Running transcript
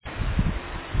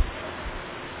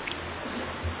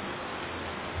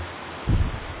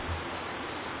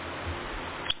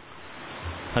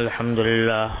الحمد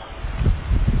لله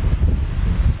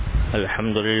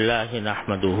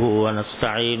نحمده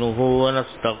ونستعينه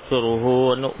ونستغفره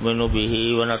ونؤمن به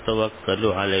ونتوكل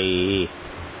عليه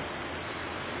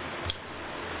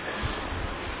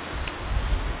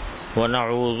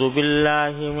ونعوذ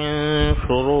بالله من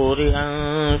شرور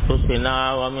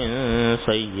أنفسنا ومن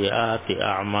سيئات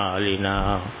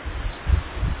أعمالنا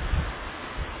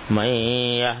من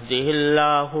يهده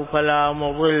الله فلا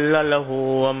مضل له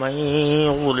ومن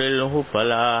يضلله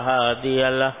فلا هادي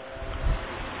له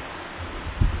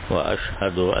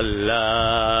وأشهد أن لا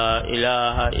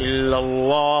إله إلا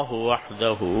الله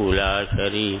وحده لا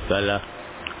شريك له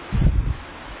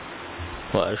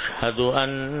وأشهد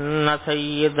أن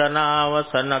سيدنا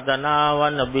وسندنا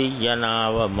ونبينا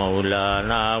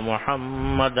ومولانا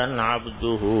محمدا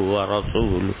عبده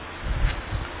ورسوله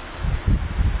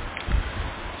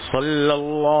صلى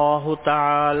الله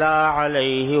تعالى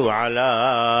عليه وعلى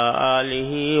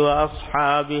آله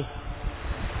وأصحابه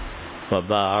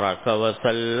وبارك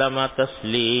وسلم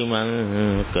تسليما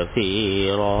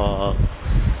كثيرا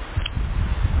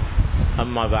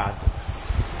أما بعد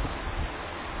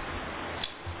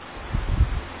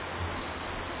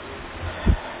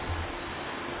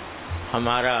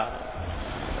ہمارا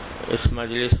اس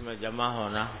مجلس میں جمع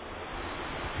ہونا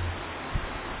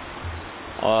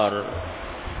اور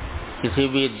کسی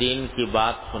بھی دین کی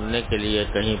بات سننے کے لیے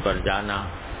کہیں پر جانا،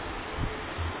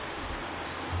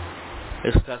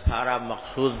 اس کا سارا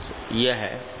مقصود یہ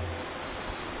ہے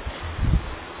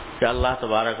کہ اللہ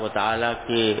تبارک و تعالیٰ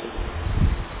کے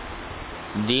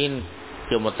دین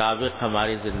کے مطابق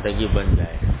ہماری زندگی بن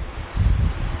جائے،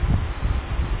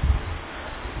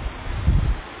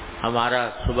 ہمارا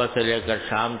صبح سے لے کر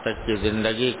شام تک کی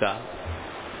زندگی کا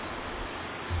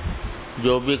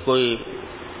جو بھی کوئی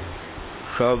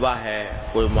شعبہ ہے،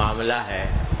 کوئی معاملہ ہے،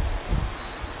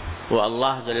 وہ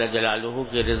اللہ جل جلالہ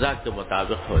کی رضا کے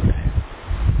مطابق ہو جائے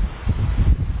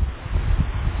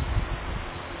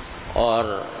اور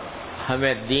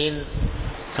ہمیں دین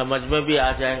سمجھ میں بھی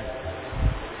آ جائے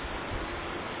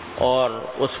اور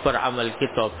اس پر عمل کی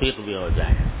توفیق بھی ہو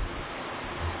جائے۔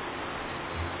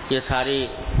 یہ ساری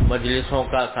مجلسوں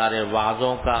کا، سارے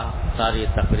وعظوں کا، ساری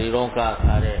تقریروں کا،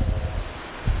 سارے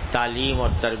تعلیم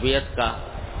اور تربیت کا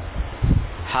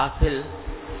حاصل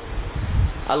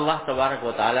اللہ تبارک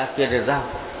و تعالیٰ کی رضا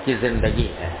کی زندگی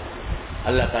ہے۔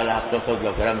 اللہ تعالیٰ اپنے فضل و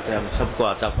کرم سے ہم سب کو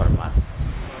عطا فرمائے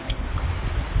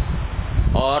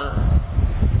اور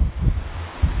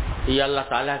یہ اللہ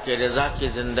تعالیٰ کی رضا کی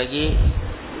زندگی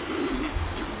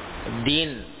دین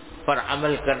پر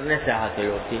عمل کرنے سے حاصل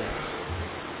ہوتی ہے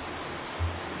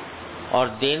اور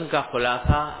دین کا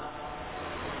خلاصہ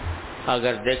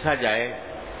اگر دیکھا جائے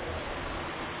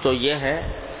تو یہ ہے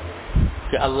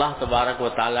کہ اللہ تبارک و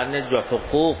تعالیٰ نے جو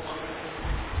حقوق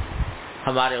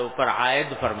ہمارے اوپر عائد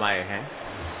فرمائے ہیں،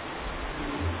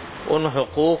 ان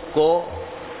حقوق کو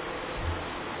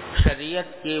شریعت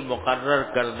کی مقرر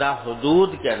کردہ حدود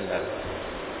کے اندر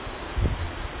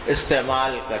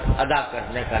استعمال ادا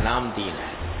کرنے کا نام دین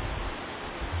ہے۔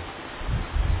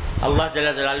 اللہ جل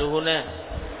جلالہ نے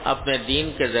اپنے دین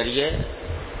کے ذریعے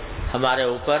ہمارے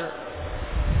اوپر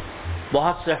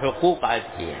بہت سے حقوق عائد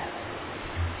کیے ہیں۔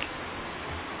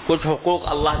 کچھ حقوق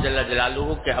اللہ جل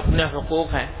جلالہ کے اپنے حقوق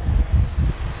ہیں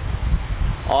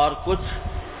اور کچھ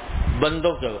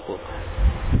بندوں کے حقوق ہیں،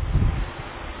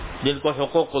 جن کو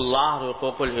حقوق اللہ اور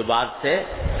حقوق العباد سے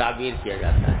تعبیر کیا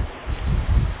جاتا ہے۔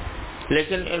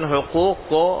 لیکن ان حقوق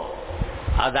کو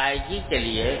ادائیگی کے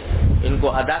لیے، ان کو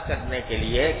ادا کرنے کے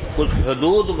لیے کچھ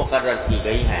حدود مقرر کی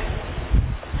گئی ہیں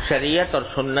شریعت اور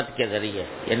سنت کے ذریعے۔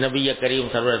 یہ نبی کریم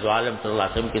سرور عالم صلی اللہ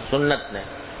علیہ وسلم کی سنت نے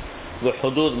وہ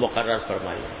حدود مقرر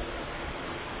فرمائی۔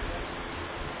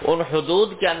 ان حدود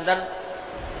کے اندر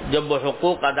جب وہ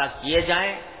حقوق ادا کیے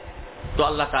جائیں تو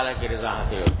اللہ تعالیٰ کی رضا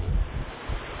حاصل ہوتی ہے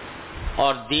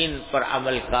اور دین پر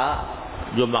عمل کا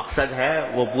جو مقصد ہے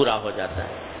وہ پورا ہو جاتا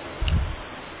ہے۔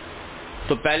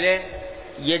 تو پہلے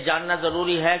یہ جاننا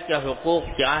ضروری ہے کہ حقوق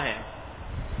کیا ہیں،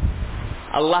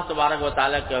 اللہ تبارک و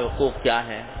تعالیٰ کے حقوق کیا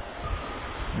ہیں،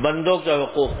 بندوں کے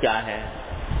حقوق کیا ہیں،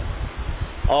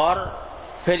 اور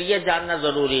پھر یہ جاننا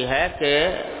ضروری ہے کہ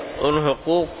ان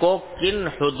حقوق کو کن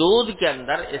حدود کے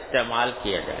اندر استعمال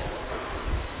کیا جائے۔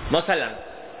 مثلا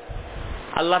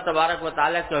اللہ تبارک و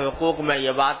تعالیٰ کے حقوق میں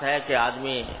یہ بات ہے کہ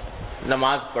آدمی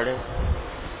نماز پڑھے،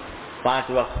 5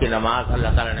 وقت کی نماز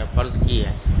اللہ تعالیٰ نے فرض کی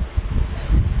ہے،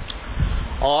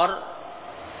 اور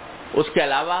اس کے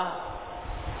علاوہ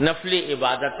نفلی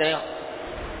عبادتیں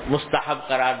مستحب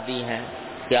قرار دی ہیں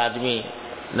کہ آدمی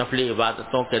نفلی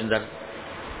عبادتوں کے اندر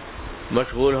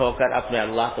مشغول ہو کر اپنے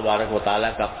اللہ تبارک و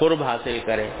تعالیٰ کا قرب حاصل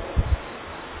کرے۔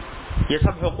 یہ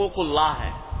سب حقوق اللہ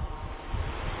ہیں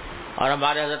اور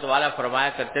ہمارے حضرت والا فرمایا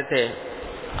کرتے تھے،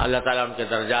 اللہ تعالیٰ ان کے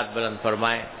درجات بلند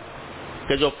فرمائے،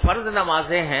 کہ جو فرض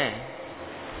نمازیں ہیں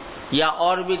یا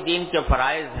اور بھی دین کے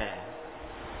فرائض ہیں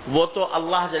وہ تو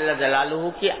اللہ جل جلالہ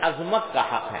کی عظمت کا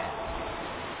حق ہے.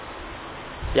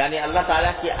 یعنی اللہ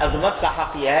تعالیٰ کی عظمت کا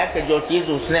حق یہ ہے کہ جو چیز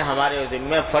اس نے ہمارے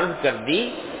ذمہ فرض کر دی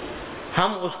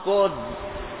ہم اس کو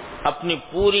اپنی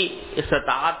پوری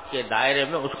استطاعت کے دائرے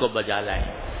میں اس کو بجا لائیں.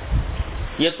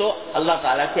 یہ تو اللہ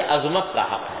تعالیٰ کی عظمت کا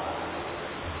حق ہے.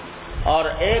 اور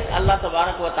ایک اللہ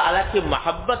تبارک و تعالیٰ کی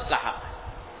محبت کا حق ہے.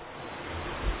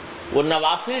 وہ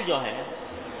نوافل جو ہیں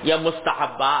یا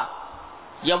مستحبات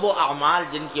یا وہ اعمال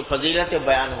جن کی فضیلتیں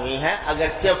بیان ہوئی ہیں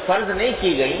اگرچہ فرض نہیں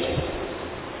کی گئی،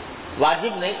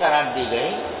 واجب نہیں قرار دی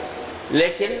گئی،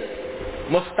 لیکن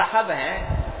مستحب ہیں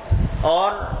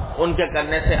اور ان کے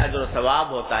کرنے سے اجر و ثواب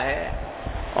ہوتا ہے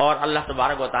اور اللہ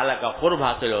تبارک و تعالیٰ کا قرب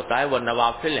حاصل ہوتا ہے. وہ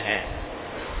نوافل ہیں.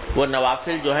 وہ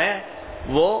نوافل جو ہیں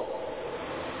وہ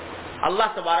اللہ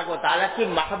تبارک و تعالیٰ کی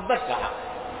محبت کا حق ہے.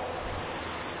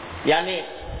 یعنی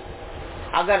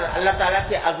اگر اللہ تعالیٰ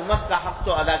کی عظمت کا حق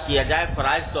تو ادا کیا جائے،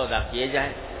 فرائض تو ادا کیے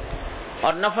جائیں،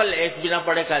 اور نفل ایک بھی نہ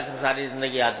پڑے گا ساری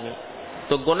زندگی آدمی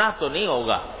تو گناہ تو نہیں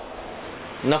ہوگا.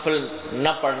 نفل نہ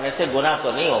پڑھنے سے گناہ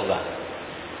تو نہیں ہوگا،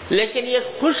 لیکن یہ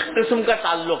خوش قسم کا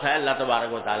تعلق ہے اللہ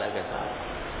تبارک و تعالیٰ کے ساتھ.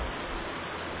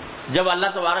 جب اللہ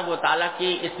تبارک و تعالیٰ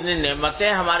کی اتنی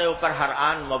نعمتیں ہمارے اوپر ہر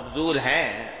آن مبذول ہیں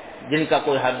جن کا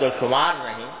کوئی حد و شمار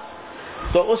نہیں،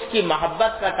 تو اس کی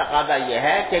محبت کا تقاضا یہ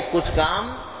ہے کہ کچھ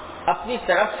کام اپنی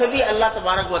طرف سے بھی اللہ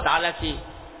تبارک و تعالیٰ کی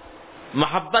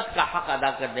محبت کا حق ادا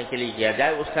کرنے کے لیے کیا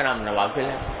جائے. اس کا نام نوافل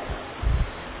ہے.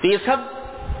 تو یہ سب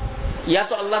یا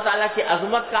تو اللہ تعالیٰ کی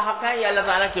عظمت کا حق ہے یا اللہ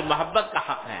تعالیٰ کی محبت کا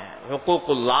حق ہے. حقوق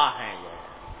اللہ ہیں.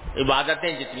 یہ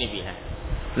عبادتیں جتنی بھی ہیں،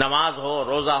 نماز ہو،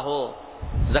 روزہ ہو،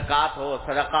 زکوٰۃ ہو،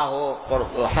 صدقہ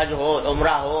ہو، حج ہو،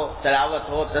 عمرہ ہو، تلاوت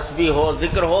ہو، تسبیح ہو،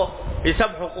 ذکر ہو، یہ سب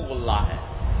حقوق اللہ ہے.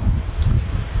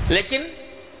 لیکن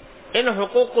ان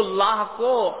حقوق اللہ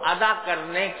کو ادا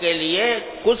کرنے کے لیے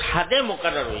کچھ حدیں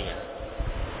مقرر ہوئی ہیں.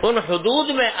 ان حدود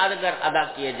میں اگر ادا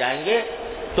کیے جائیں گے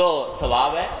تو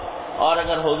ثواب ہے، اور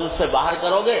اگر حدود سے باہر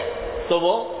کرو گے تو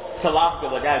وہ ثواب کے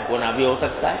بجائے گناہ بھی ہو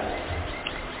سکتا ہے.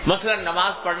 مثلا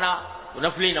نماز پڑھنا،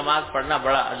 نفلی نماز پڑھنا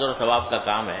بڑا اجر و ثواب کا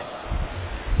کام ہے،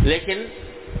 لیکن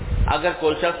اگر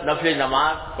کوئی شخص نفلی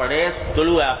نماز پڑھے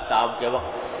طلوع آفتاب کے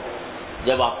وقت،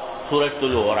 جب آپ سورج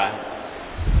طلوع ہو رہا ہے،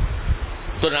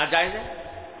 تو ناجائز ہے.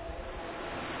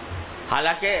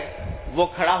 حالانکہ وہ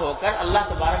کھڑا ہو کر اللہ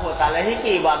تبارک و تعالیٰ ہی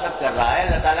کی عبادت کر رہا ہے،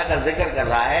 اللہ تعالیٰ کا ذکر کر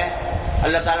رہا ہے،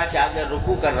 اللہ تعالیٰ کے آگے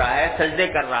رکوع کر رہا ہے، سجدے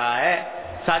کر رہا ہے،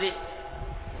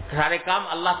 سارے کام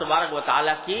اللہ تبارک و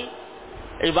تعالیٰ کی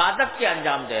عبادت کے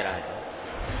انجام دے رہا ہے.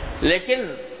 لیکن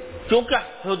چونکہ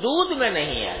حدود میں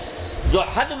نہیں ہے، جو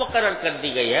حد مقرر کر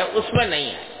دی گئی ہے اس میں نہیں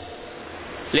ہے،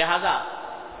 لہذا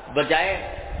بجائے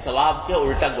ثواب کے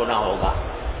الٹا گناہ ہوگا.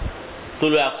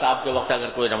 طلوع آفتاب کے وقت اگر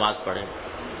کوئی نماز پڑھے،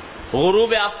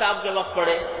 غروب آفتاب کے وقت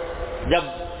پڑھے، جب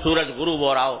سورج غروب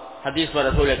ہو رہا ہو، حدیث میں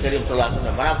رسول کریم صلی اللہ علیہ وسلم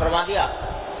نے منع فرما دیا،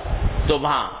 تو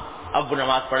وہاں اب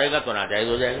نماز پڑھے گا تو ناجائز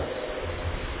ہو جائے گا.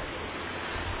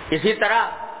 اسی طرح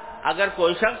اگر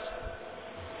کوئی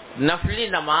شخص نفلی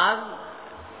نماز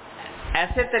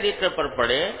ایسے طریقے پر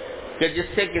پڑھے کہ جس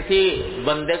سے کسی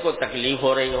بندے کو تکلیف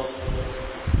ہو رہی ہو،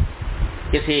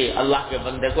 کسی اللہ کے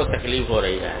بندے کو تکلیف ہو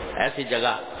رہی ہے، ایسی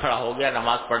جگہ کھڑا ہو گیا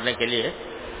نماز پڑھنے کے لیے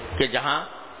کہ جہاں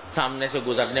سامنے سے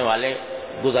گزرنے والے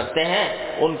گزرتے ہیں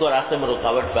ان کو راستے میں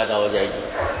رکاوٹ پیدا ہو جائے گی،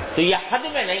 تو یہ حد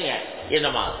میں نہیں ہے یہ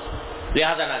نماز،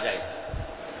 لہذا نہ جائے.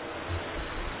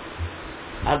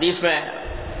 حدیث میں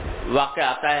واقع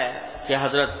آتا ہے کہ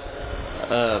حضرت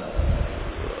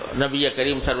نبی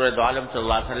کریم سرور عالم صلی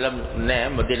اللہ علیہ وسلم نے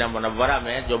مدینہ منورہ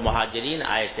میں جو مہاجرین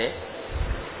آئے تھے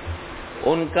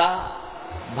ان کا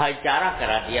بھائی چارہ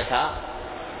کرا دیا تھا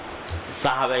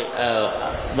صحابہ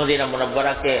مدینہ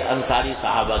منورہ کے انصاری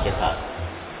صحابہ کے ساتھ.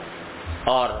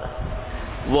 اور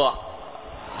وہ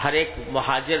ہر ایک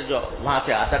مہاجر جو وہاں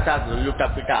سے آتا تھا لٹا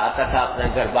پٹا آتا تھا، اپنے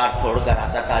گھر بار چھوڑ کر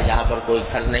آتا تھا، یہاں پر کوئی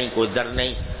گھر نہیں، کوئی در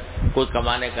نہیں، کوئی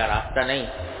کمانے کا راستہ نہیں.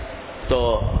 تو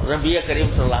نبی کریم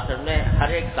صلی اللہ علیہ وسلم نے ہر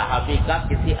ایک صحابی کا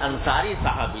کسی انصاری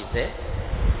صحابی سے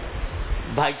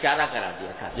بھائی چارہ کرا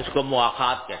دیا تھا، جس کو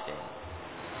مواخات کہتے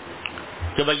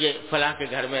ہیں، کہ بھئی یہ فلاں کے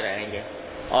گھر میں رہیں گے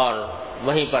اور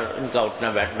وہیں پر ان کا اٹھنا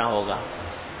بیٹھنا ہوگا.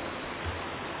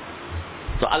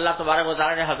 تو اللہ تبارک و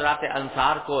تعالیٰ نے حضرات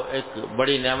انصار کو ایک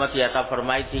بڑی نعمت عطا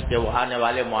فرمائی تھی کہ وہ آنے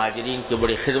والے مہاجرین کی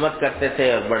بڑی خدمت کرتے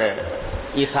تھے اور بڑے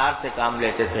ایثار سے کام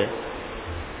لیتے تھے.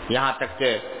 یہاں تک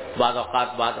کہ بعض اوقات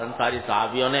بعض انصاری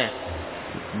صحابیوں نے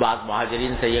بعض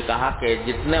مہاجرین سے یہ کہا کہ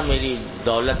جتنا میری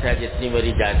دولت ہے، جتنی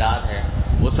میری جائیداد ہے،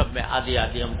 وہ سب میں آدھی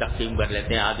آدھی ہم تقسیم کر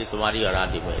لیتے ہیں، آدھی تمہاری اور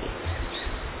آدھی میری.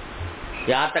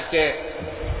 یہاں تک کہ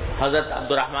حضرت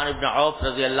عبد الرحمن ابن عوف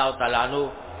رضی اللہ تعالیٰ عنہ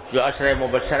جو عشرہ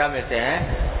مبشرہ میں سے ہیں،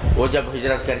 وہ جب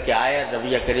ہجرت کر کے آئے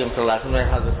نبی کریم صلی اللہ علیہ وسلم نے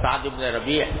حضرت سعد ابن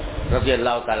ربیع رضی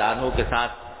اللہ تعالیٰ عنہ کے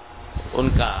ساتھ ان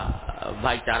کا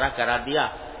بھائی چارہ کرا دیا۔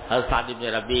 حضرت سعد ابن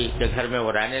ربیع کے گھر میں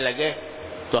وہ رہنے لگے،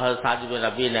 تو حضرت سعد ابن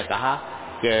ربیع نے کہا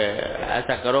کہ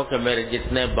ایسا کرو کہ میرے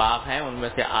جتنے باغ ہیں ان میں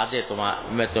سے آدھے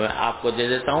میں تمہیں آپ کو دے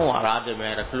دیتا ہوں اور آدھے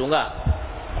میں رکھ لوں گا،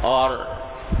 اور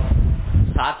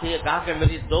ساتھ ہی یہ کہا کہ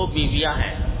میری 2 بیویاں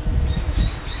ہیں،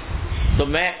 تو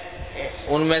میں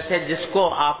ان میں سے جس کو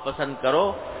آپ پسند کرو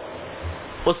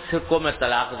اس کو میں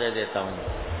طلاق دے دیتا ہوں،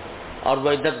 اور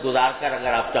وہ عدت گزار کر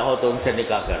اگر آپ چاہو تو ان سے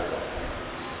نکاح کر دو۔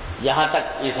 یہاں تک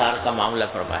ایثار کا معاملہ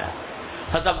فرمایا۔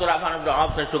 حضرت عبد الرحمن بن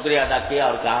عوف نے شکریہ ادا کیا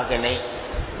اور کہا کہ نہیں،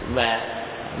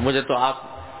 مجھے تو آپ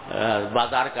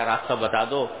بازار کا راستہ بتا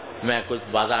دو، میں کچھ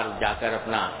بازار جا کر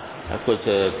اپنا کچھ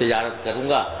تجارت کروں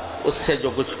گا، اس سے جو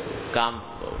کچھ کام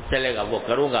چلے گا وہ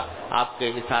کروں گا۔ آپ کے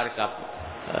ایثار کا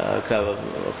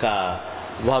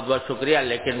بہت بہت شکریہ،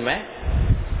 لیکن میں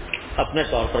اپنے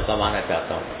طور پر کمانا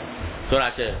چاہتا ہوں۔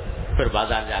 چنانچہ پھر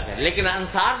بازار جا کر، لیکن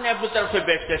انصار نے اپنی طرف سے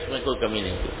پیشکش میں کوئی کمی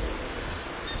نہیں کی۔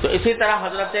 تو اسی طرح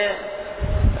حضرت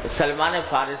سلمان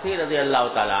فارسی رضی اللہ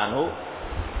تعالیٰ عنہ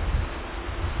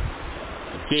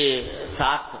کے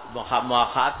ساتھ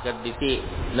مواخات کر دی تھی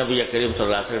نبی کریم صلی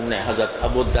اللہ علیہ وسلم نے حضرت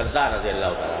ابو الدرداء رضی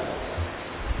اللہ تعالیٰ عنہ۔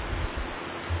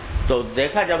 تو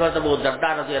دیکھا جب حضرت ابو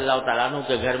الدرداء رضی اللہ تعالیٰ عنہ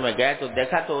کے گھر میں گئے تو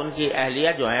دیکھا تو ان کی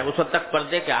اہلیہ جو ہیں، اس وقت تک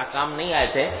پردے کے احکام نہیں آئے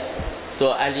تھے،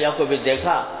 تو اہلیہ کو بھی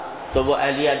دیکھا تو وہ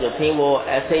اہلیہ جو تھی وہ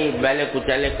ایسے ہی میلے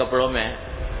کچیلے کپڑوں میں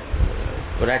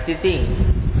رہتی تھی۔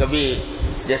 کبھی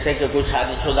جیسے کہ کوئی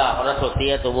شادی شدہ عورت ہوتی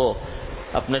ہے تو وہ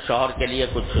اپنے شوہر کے لیے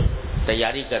کچھ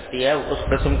تیاری کرتی ہے، اس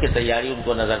قسم کی تیاری ان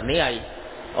کو نظر نہیں آئی،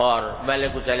 اور میلے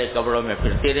کچیلے کپڑوں میں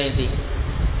پھرتی رہی تھی۔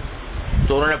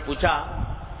 تو انہوں نے پوچھا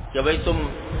کہ بھئی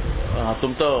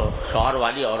تم تو شوہر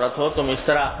والی عورت ہو، تم اس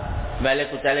طرح میلے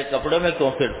کچیلے کپڑوں میں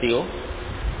کیوں پھرتی ہو؟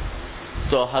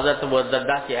 تو حضرت ابو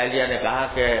الدرداء کی اہلیہ نے کہا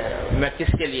کہ میں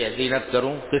کس کے لیے زینت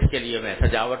کروں، کس کے لیے میں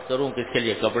سجاوٹ کروں، کس کے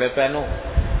لیے کپڑے پہنوں؟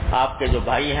 آپ کے جو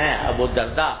بھائی ہیں ابو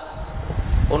الدرداء،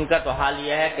 ان کا تو حال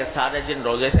یہ ہے کہ سارے دن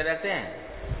روزے سے رہتے ہیں،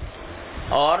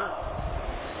 اور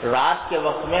رات کے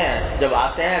وقت میں جب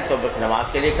آتے ہیں تو بس نماز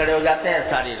کے لیے کھڑے ہو جاتے ہیں،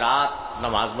 ساری رات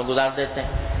نماز میں گزار دیتے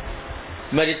ہیں۔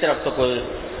 میری طرف تو کوئی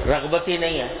رغبت ہی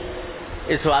نہیں ہے،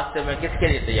 اس واسطے میں کس کے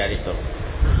لیے تیاری کروں؟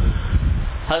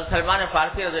 حضرت سلمان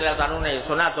فارسی رضی اللہ تعالیٰ عنہ نے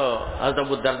سنا تو حضرت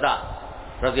ابو الدرداء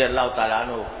رضی اللہ تعالیٰ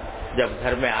عنہ جب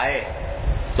گھر میں آئے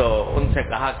تو ان سے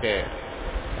کہا کہ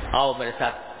آؤ میرے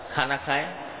ساتھ کھانا کھائیں۔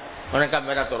 انہوں نے کہا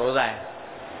میرا تو روزہ ہے۔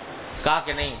 کہا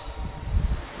کہ نہیں،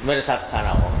 میرے ساتھ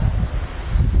کھانا ہوگا۔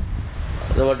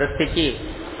 زبردستی کی،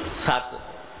 ساتھ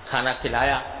کھانا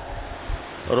کھلایا،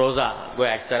 روزہ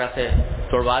گویا ایک طرح سے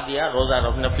چھوڑوا دیا۔ روزہ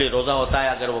نفلی روزہ ہوتا ہے،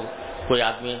 اگر وہ کوئی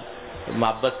آدمی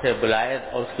محبت سے بلائے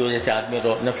اور اس کی وجہ سے آدمی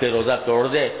نفلی روزہ توڑ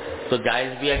دے تو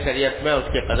جائز بھی ہے شریعت میں، اس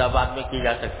کی قضا بعد میں کی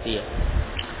جا سکتی ہے۔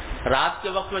 رات کے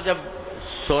وقت میں جب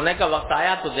سونے کا وقت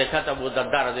آیا تو دیکھا تھا ابو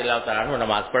الدرداء رضی اللہ تعالیٰ عنہ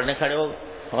نماز پڑھنے کھڑے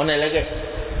ہونے لگے۔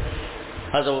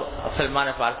 حضرت سلمان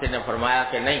فارسی نے فرمایا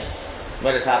کہ نہیں،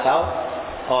 میرے ساتھ آؤ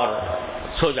اور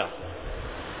سو جاؤ۔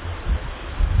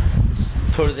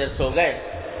 تھوڑی دیر سو گئے،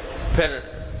 پھر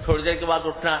تھوڑی دیر کے بعد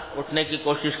اٹھنے کی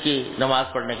کوشش کی نماز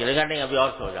پڑھنے کے لیے، کہا نہیں ابھی اور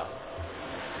سو جاؤ۔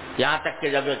 یہاں تک کہ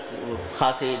جب ایک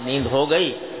خاصی نیند ہو گئی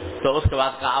تو اس کے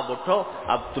بعد کہا اب اٹھو،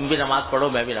 اب تم بھی نماز پڑھو،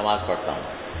 میں بھی نماز پڑھتا ہوں۔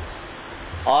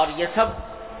 اور یہ سب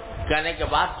کہنے کے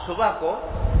بعد صبح کو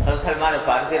حضرت سلمان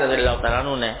فارسی رضی اللہ تعالیٰ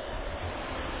عنہ نے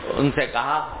ان سے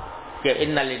کہا کہ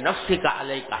ان لنفسک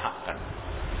علیک حقا،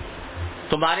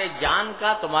 تمہارے جان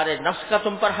کا، تمہارے نفس کا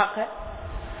تم پر حق ہے،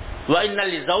 وان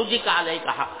لزوجک علیک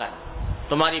حقا،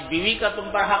 تمہاری بیوی کا تم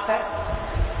پر حق ہے،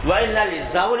 وان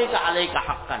لزوجک علیک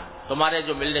حقا، تمہارے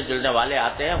جو ملنے جلنے والے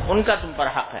آتے ہیں ان کا تم پر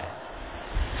حق ہے،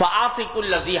 فاعط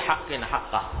کل ذی حق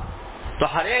حقہ، تو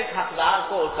ہر ایک حقدار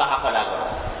کو اس کا حق ادا کرو۔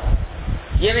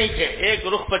 یہ نہیں کہ ایک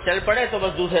رخ پر چل پڑے تو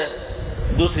بس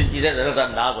دوسری چیزیں نظر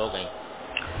انداز ہو گئیں۔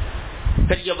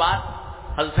 پھر یہ بات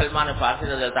حضرت سلمان فارسی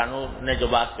رضی اللہ عنہ نے جو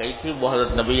بات کہی تھی وہ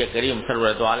حضرت نبی کریم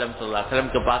سرور عالم صلی اللہ علیہ وسلم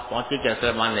کے پاس پہنچی کہ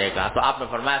سلمان نے کہا، تو آپ نے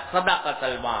فرمایا صدق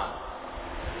سلمان،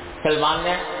 سلمان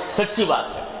نے سچی بات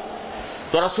کی۔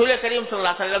 تو رسول کریم صلی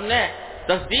اللہ علیہ وسلم نے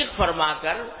تصدیق فرما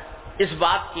کر اس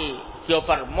بات کی کے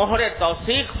اوپر مہر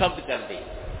توثیق ثبت کر دی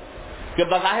کہ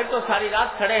بظاہر تو ساری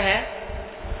رات کھڑے ہیں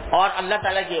اور اللہ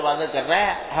تعالیٰ کی عبادت کر رہے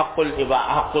ہیں، حق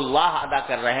اللہ ادا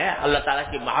کر رہے ہیں، اللہ تعالیٰ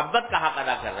کی محبت کا حق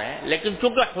ادا کر رہے ہیں، لیکن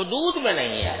چونکہ حدود میں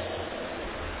نہیں ہے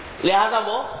لہذا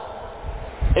وہ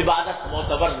عبادت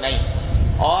معتبر نہیں،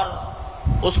 اور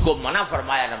اس کو منع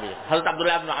فرمایا نبی. حضرت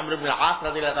عبداللہ بن عمرو بن العاص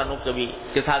رضی اللہ عنہ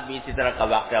کے ساتھ بھی اسی طرح کا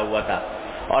واقعہ ہوا تھا,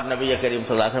 اور نبی کریم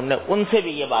صلی اللہ علیہ وسلم نے ان سے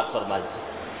بھی یہ بات فرمائی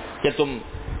کہ تم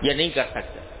یہ نہیں کر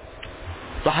سکتے.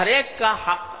 تو ہر ایک کا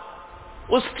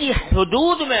حق اس کی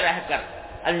حدود میں رہ کر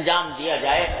انجام دیا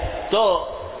جائے تو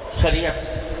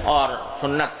شریعت اور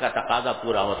سنت کا تقاضا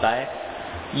پورا ہوتا ہے.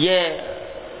 یہ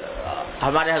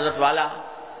ہمارے حضرت والا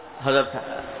حضرت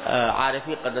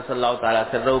عارفی قدس اللہ تعالیٰ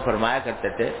سرہ فرمایا کرتے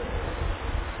تھے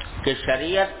کہ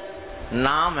شریعت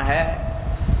نام ہے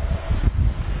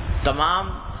تمام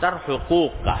تر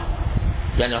حقوق کا,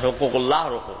 یعنی حقوق اللہ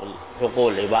اور حقوق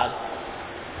العباد,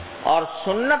 اور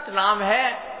سنت نام ہے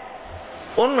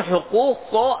ان حقوق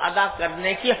کو ادا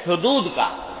کرنے کی حدود کا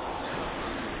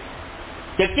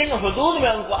کہ کن حدود میں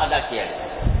ان کو ادا کیا جائے,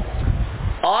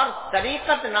 اور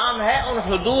طریقت نام ہے ان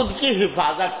حدود کی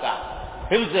حفاظت کا,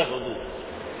 حفظ حدود.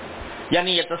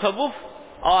 یعنی یہ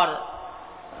تصوف اور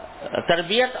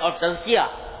تربیت اور تزکیہ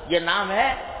یہ نام ہے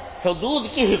حدود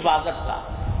کی حفاظت کا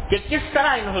کہ کس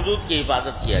طرح ان حدود کی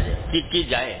حفاظت کی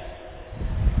جائے.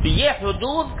 تو یہ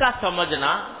حدود کا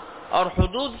سمجھنا اور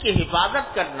حدود کی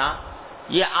حفاظت کرنا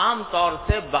یہ عام طور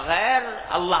سے بغیر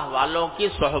اللہ والوں کی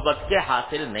صحبت کے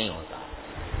حاصل نہیں ہوتا.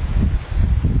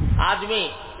 آدمی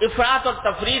افراط اور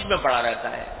تفریط میں پڑا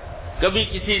رہتا ہے, کبھی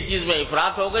کسی چیز میں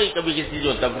افراط ہو گئی, کبھی کسی چیز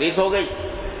میں تفریط ہو گئی,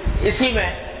 اسی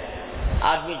میں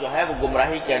آدمی جو ہے وہ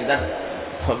گمراہی کے اندر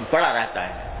پڑا رہتا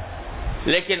ہے.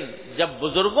 لیکن جب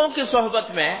بزرگوں کی صحبت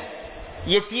میں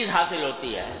یہ چیز حاصل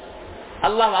ہوتی ہے,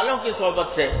 اللہ والوں کی صحبت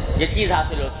سے یہ چیز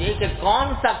حاصل ہوتی ہے کہ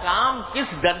کون سا کام کس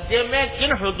درجے میں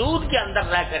کن حدود کے اندر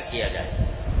رہ کر کیا جائے,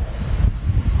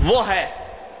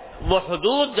 وہ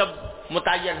حدود جب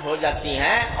متعین ہو جاتی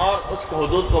ہیں, اور اس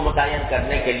حدود کو متعین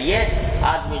کرنے کے لیے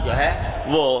آدمی جو ہے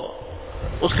وہ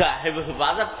اس کا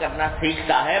حفاظت کرنا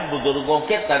سیکھتا ہے بزرگوں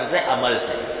کے طرز عمل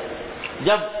سے.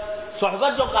 جب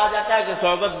صحبت جو کہا جاتا ہے کہ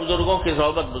صحبت بزرگوں کی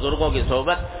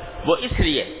صحبت, وہ اس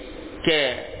لیے کہ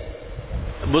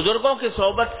بزرگوں کی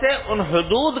صحبت سے ان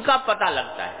حدود کا پتہ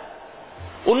لگتا ہے,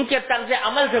 ان کے طرز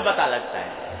عمل سے پتہ لگتا ہے,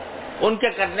 ان کے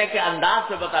کرنے کے انداز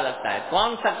سے پتہ لگتا ہے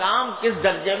کون سا کام کس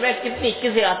درجے میں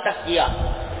کس حد تک کیا,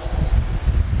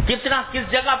 کتنا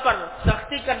کس جگہ پر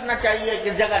سختی کرنا چاہیے,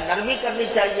 کس جگہ نرمی کرنی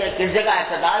چاہیے, کس جگہ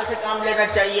اعتدال سے کام لینا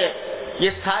چاہیے. یہ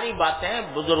ساری باتیں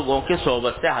بزرگوں کی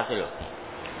صحبت سے حاصل ہوتی ہیں.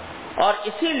 اور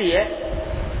اسی لیے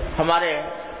ہمارے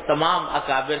تمام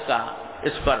اکابر کا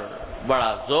اس پر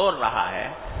بڑا زور رہا ہے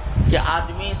کہ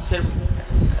آدمی صرف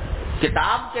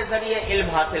کتاب کے ذریعے علم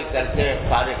حاصل کر کے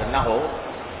فارغ نہ ہو,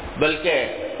 بلکہ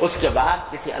اس کے بعد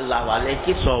کسی اللہ والے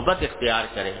کی صحبت اختیار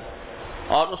کرے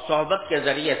اور اس صحبت کے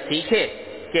ذریعے سیکھے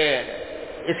کہ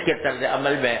اس کے طرز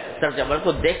عمل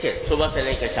کو دیکھے صبح سے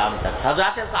لے کے شام تک.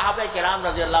 حضرات صحابہ کرام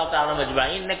رضی اللہ تعالیٰ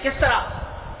مجمعین نے کس طرح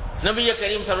نبی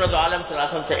کریم صلی اللہ علیہ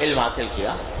وسلم سے علم حاصل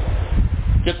کیا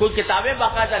کہ کوئی کتابیں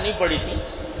باقاعدہ نہیں پڑھی تھی,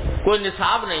 کوئی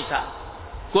نصاب نہیں تھا,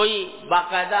 کوئی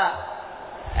باقاعدہ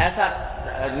ایسا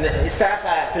اس طرح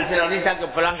کا سلسلہ نہیں تھا کہ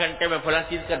فلاں گھنٹے میں فلاں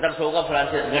چیز کا درس ہوگا, فلاں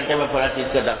گھنٹے میں فلاں چیز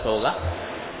کا درس ہوگا.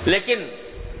 لیکن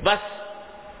بس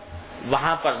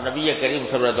وہاں پر نبی کریم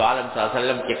صلی اللہ علیہ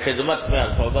وسلم کی خدمت میں اور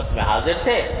صحبت میں حاضر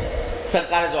تھے,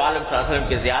 سرکار دو عالم صلی اللہ علیہ وسلم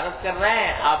کی زیارت کر رہے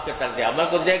ہیں, آپ کے طرز عمل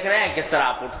کو دیکھ رہے ہیں, کس طرح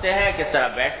آپ اٹھتے ہیں, کس طرح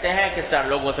بیٹھتے ہیں, کس طرح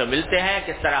لوگوں سے ملتے ہیں,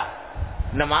 کس طرح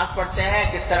نماز پڑھتے ہیں,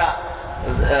 کس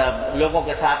طرح لوگوں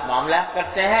کے ساتھ معاملات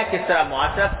کرتے ہیں, کس طرح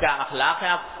معاشرت کا اخلاق ہے.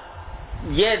 آپ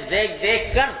یہ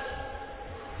دیکھ کر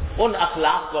ان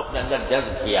اخلاق کو اپنے اندر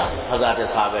جذب کیا حضرات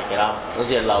صحابہ کرام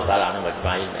رضی اللہ تعالیٰ عنہ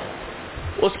مجمعین نے.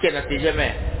 اس کے نتیجے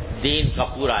میں دین کا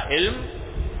پورا علم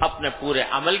اپنے پورے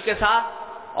عمل کے ساتھ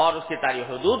اور اس کی تاریخ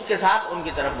حدود کے ساتھ ان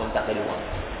کی طرف منتقل ہوا.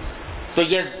 تو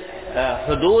یہ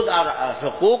حدود اور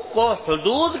حقوق کو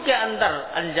حدود کے اندر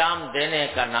انجام دینے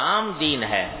کا نام دین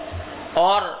ہے,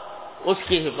 اور اس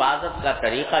کی حفاظت کا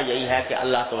طریقہ یہی ہے کہ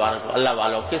اللہ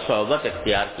والوں کی صحبت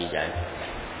اختیار کی جائے.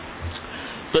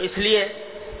 تو اس لیے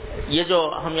یہ جو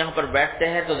ہم یہاں پر بیٹھتے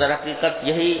ہیں تو در حقیقت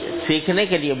یہی سیکھنے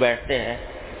کے لیے بیٹھتے ہیں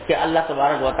کہ اللہ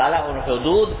تبارک و تعالیٰ ان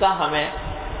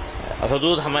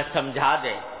حدود ہمیں سمجھا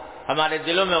دے, ہمارے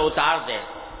دلوں میں اتار دے,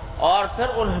 اور پھر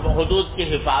ان حدود کی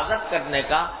حفاظت کرنے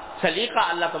کا سلیقہ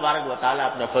اللہ تبارک و تعالیٰ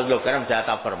اپنے فضل و کرم سے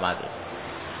عطا فرما دے.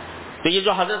 تو یہ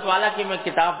جو حضرت والا کی میں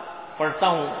کتاب پڑھتا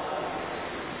ہوں,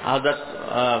 حضرت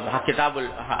کتاب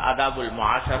آداب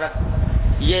المعاشرت,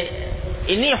 یہ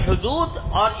انہی حدود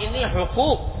اور انہی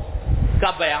حقوق کا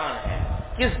بیان ہے,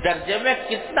 کس درجے میں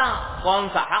کتنا کون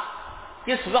سا حق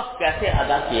کس وقت کیسے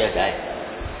ادا کیا جائے.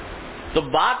 تو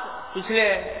بات پچھلے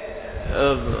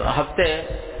ہفتے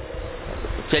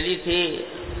چلی تھی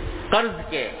قرض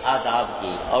کے آداب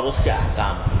کی اور اس کے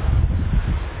احکام کی.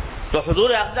 تو حضور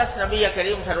اقدس نبی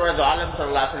کریم سرورت عالم صلی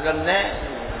اللہ علیہ وسلم نے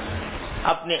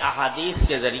اپنی احادیث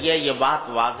کے ذریعے یہ بات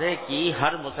واضح کی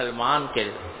ہر مسلمان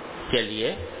کے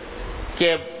لیے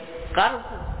کہ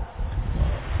قرض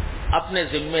اپنے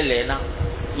ذمے لینا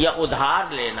یا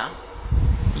ادھار لینا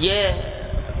یہ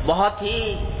بہت ہی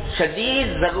شدید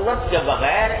ضرورت کے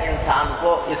بغیر انسان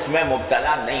کو اس میں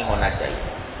مبتلا نہیں ہونا چاہیے،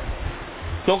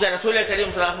 کیونکہ رسول کریم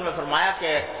صلی اللہ علیہ وسلم نے فرمایا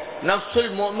کہ نفس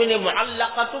المؤمن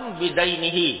معلقۃ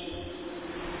بدینہ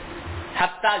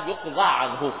حتی یقضى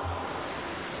عنہ،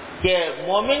 کہ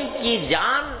مومن کی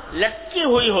جان لٹکی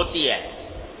ہوئی ہوتی ہے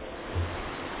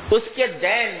اس کے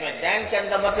دین میں. دین کے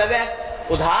اندر مطلب ہے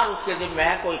ادھار اس کے ذمہ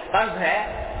ہے، کوئی قرض ہے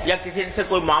یا کسی سے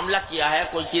کوئی معاملہ کیا ہے،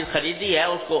 کوئی چیز خریدی ہے،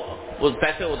 اس کو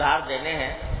پیسے ادھار دینے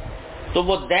ہیں، تو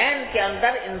وہ دین کے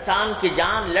اندر انسان کی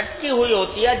جان لٹکی ہوئی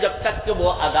ہوتی ہے جب تک کہ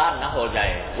وہ ادا نہ ہو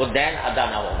جائے، وہ دین ادا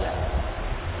نہ ہو جائے.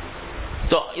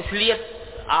 تو اس لیے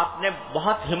آپ نے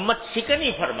بہت ہمت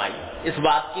شکنی فرمائی اس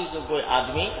بات کی کہ کوئی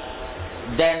آدمی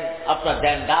اپنا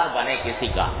دیندار بنے کسی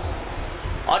کا،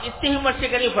 اور اتنی ہمت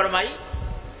شکنی فرمائی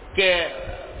کہ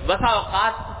بسا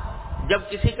اوقات جب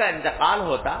کسی کا انتقال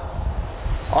ہوتا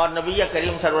اور نبی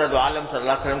کریم سرورت عالم صلی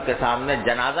اللہ علیہ وسلم کے سامنے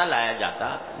جنازہ لایا جاتا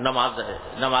نماز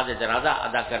جنازہ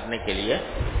ادا کرنے کے لیے،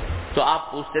 تو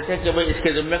آپ پوچھتے تھے کہ بھئی اس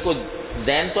کے ذمے کوئی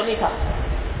دین تو نہیں تھا،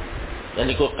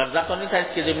 یعنی کوئی قرضہ تو نہیں تھا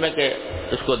اس کے ذمے کہ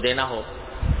اس کو دینا ہو.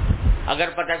 اگر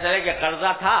پتہ چلے کہ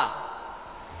قرضہ تھا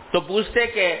تو پوچھتے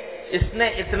کہ اس نے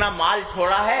اتنا مال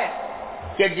چھوڑا ہے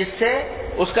کہ جس سے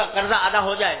اس کا قرضہ ادا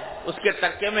ہو جائے، اس کے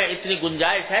ترکے میں اتنی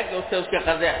گنجائش ہے کہ اس سے اس کے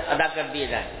قرضے ادا کر دیے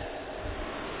جائیں.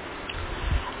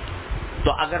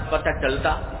 تو اگر پتہ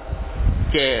چلتا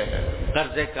کہ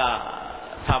قرضے کا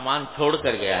سامان چھوڑ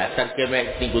کر گیا ہے، ترکے میں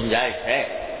اتنی گنجائش ہے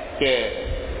کہ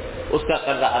اس کا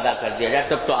قرضہ ادا کر دیا جائے،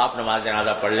 تب تو آپ نماز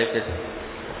جنازہ پڑھ لیتے تھے.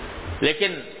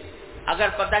 لیکن اگر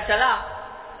پتہ چلا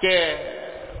کہ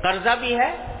قرضہ بھی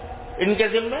ہے ان کے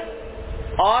ذمے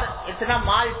اور اتنا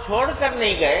مال چھوڑ کر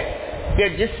نہیں گئے کہ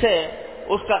جس سے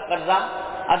اس کا قرضہ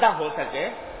ادا ہو سکے،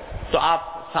 تو آپ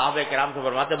صحابہ کرام سے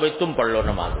فرماتے بھائی تم پڑھ لو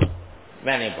نماز،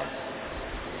 میں نہیں پڑھتا.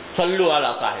 صلو علی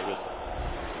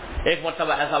صاحبکم. ایک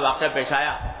مرتبہ ایسا واقعہ پیش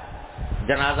آیا،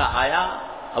 جنازہ آیا،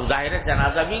 اب ظاہر ہے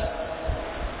جنازہ بھی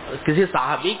کسی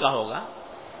صحابی کا ہوگا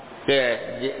کہ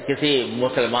کسی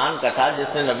مسلمان کا تھا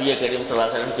جس نے نبی کریم صلی اللہ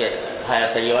علیہ وسلم کے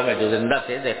حیات طیبہ میں جو زندہ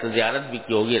تھے زیارت بھی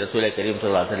کی ہوگی رسول کریم صلی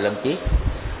اللہ علیہ وسلم کی،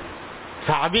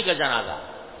 صحابی کا جنازہ.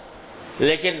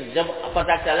 لیکن جب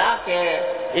پتہ چلا کہ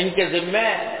ان کے ذمے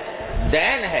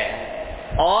دین ہے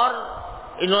اور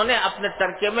انہوں نے اپنے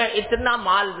ترکے میں اتنا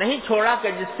مال نہیں چھوڑا کہ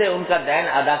جس سے ان کا دین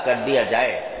ادا کر دیا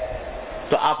جائے،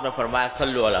 تو آپ نے فرمایا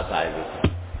صلو علی صاحبکم،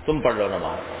 تم پڑھ لو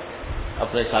نماز،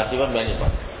 اپنے ساتھی پر میں نہیں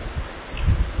پڑھتا.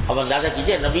 اب اندازہ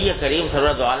کیجئے نبی کریم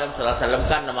سرورت عالم صلی اللہ علیہ وسلم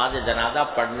کا نماز جنازہ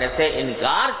پڑھنے سے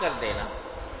انکار کر دینا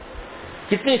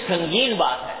کتنی سنگین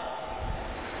بات ہے،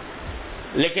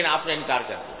 لیکن آپ نے انکار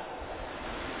کر دیا.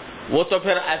 وہ تو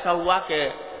پھر ایسا ہوا کہ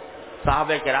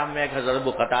صحابہ کرام میں ایک حضرت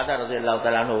ابو قتادہ رضی اللہ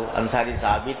تعالیٰ عنہ انصاری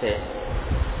صحابی تھے،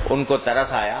 ان کو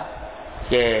ترس آیا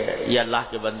کہ یہ اللہ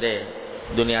کے بندے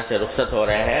دنیا سے رخصت ہو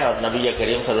رہے ہیں اور نبی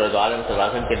کریم صلی اللہ علیہ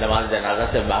وسلم کی نماز جنازہ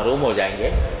سے محروم ہو جائیں گے.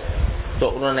 تو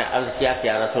انہوں نے عرض کیا کہ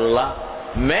یا رسول اللہ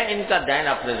میں ان کا دین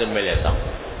اپنے ذمہ لیتا ہوں،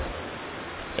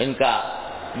 ان کا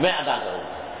میں ادا کروں.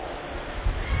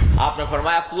 آپ نے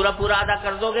فرمایا پورا ادا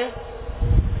کر دو گے؟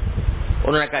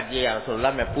 انہوں نے کہا جی یا رسول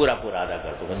اللہ میں پورا ادا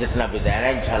کر دوں گا، جتنا بھی دین ہے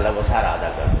انشاءاللہ وہ سارا ادا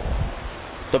کر دوں گا.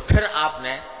 تو پھر آپ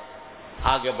نے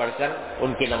آگے بڑھ کر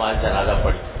ان کی نماز جنازہ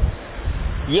پڑھی.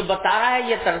 یہ بتا رہا ہے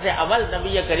یہ طرز عمل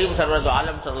نبی کریم سرورت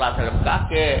عالم صلی اللہ علیہ وسلم کا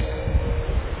کہ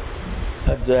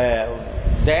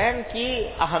دین کی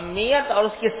اہمیت اور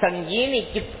اس کی سنگینی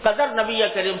کس قدر نبی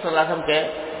کریم صلی اللہ علیہ وسلم کے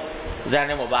ذہن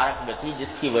مبارک میں تھی،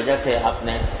 جس کی وجہ سے آپ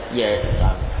نے یہ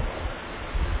احسان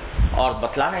اور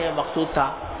بتلانا یہ مقصود تھا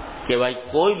کہ بھائی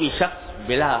کوئی بھی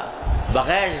شخص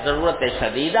بغیر ضرورت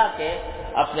شدیدہ کے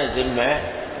اپنے ذمہ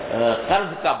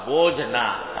قرض کا بوجھ نہ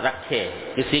رکھے،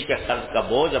 کسی کے قرض کا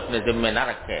بوجھ اپنے ذمہ نہ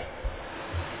رکھے.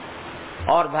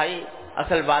 اور بھائی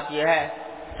اصل بات یہ ہے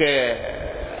کہ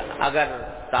اگر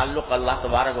تعلق اللہ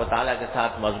تبارک و تعالیٰ کے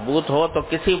ساتھ مضبوط ہو تو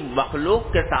کسی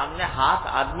مخلوق کے سامنے ہاتھ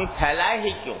آدمی پھیلائے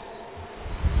ہی کیوں؟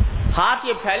 ہاتھ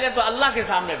یہ پھیلے تو اللہ کے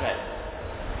سامنے پھیلے.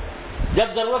 جب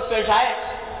ضرورت پیش آئے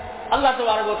اللہ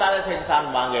تبارک و تعالیٰ سے انسان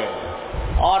مانگے،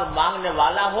 اور مانگنے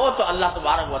والا ہو تو اللہ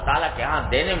تبارک و تعالیٰ کے ہاں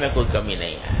دینے میں کوئی کمی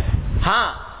نہیں ہے. ہاں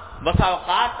بسا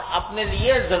اوقات اپنے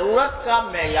لیے ضرورت کا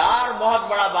معیار بہت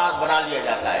بڑا بات بنا لیا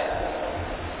جاتا ہے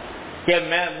کہ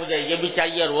مجھے یہ بھی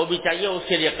چاہیے اور وہ بھی چاہیے، اس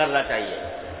کے لیے قرضہ چاہیے.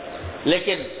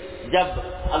 لیکن جب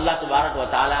اللہ تبارک و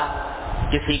تعالیٰ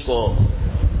کسی کو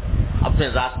اپنے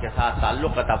ذات کے ساتھ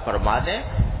تعلق عطا فرما دے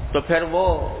تو پھر وہ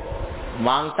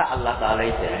مانگتا اللہ تعالی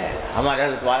سے ہے. ہمارے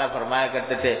حضرت والا فرمایا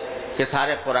کرتے تھے کہ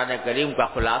سارے قرآن کریم کا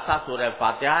خلاصہ سورہ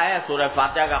فاتحہ ہے. سورہ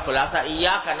فاتحہ کا خلاصہ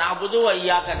ایاک نعبد و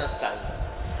ایاک نستعین.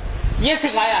 یہ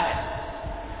سکھایا ہے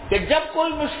کہ جب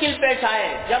کوئی مشکل پیش آئے،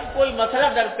 جب کوئی مسئلہ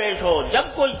درپیش ہو، جب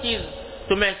کوئی چیز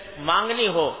تمہیں مانگنی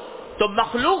ہو تو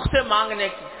مخلوق سے مانگنے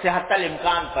سے حتی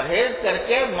الامکان پرہیز کر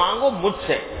کے مانگو مجھ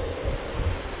سے.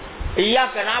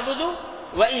 ایاک نعبد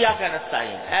و ایاک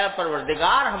نستعین، اے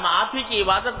پروردگار ہم آپ ہی کی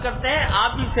عبادت کرتے ہیں،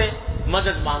 آپ ہی سے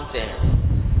مدد مانگتے ہیں.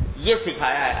 یہ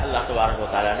سکھایا ہے اللہ تبارک و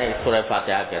تعالیٰ نے اس سورہ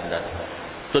فاتحہ کے اندر.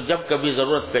 تو جب کبھی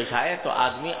ضرورت پیش آئے تو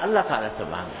آدمی اللہ تعالیٰ سے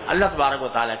مانگے، اللہ تبارک و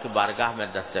تعالیٰ کی بارگاہ میں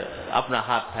اپنا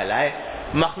ہاتھ پھیلائے.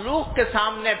 مخلوق کے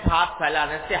سامنے ہاتھ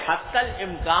پھیلانے سے حتی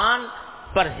الامکان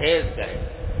پرہیز کرے.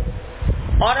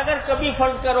 اور اگر کبھی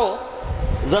فرض کرو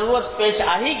ضرورت پیش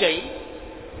آ ہی گئی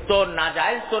تو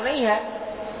ناجائز تو نہیں ہے،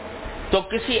 تو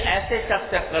کسی ایسے شخص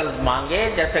سے قرض مانگے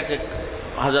جیسے کہ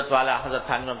حضرت والا حضرت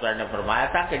ثانی رحمۃ اللہ نے فرمایا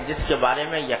تھا کہ جس کے بارے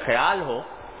میں یہ خیال ہو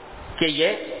کہ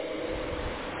یہ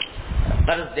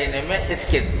قرض دینے میں اس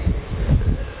کے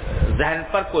ذہن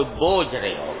پر کوئی بوجھ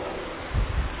نہیں ہوگا،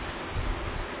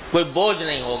 کوئی بوجھ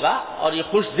نہیں ہوگا اور یہ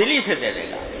خوش دلی سے دے دے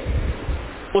گا،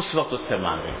 اس وقت اس سے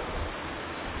مانگے.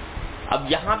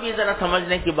 اب یہاں بھی ذرا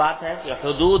سمجھنے کی بات ہے کہ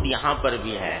حدود یہاں پر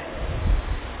بھی ہے.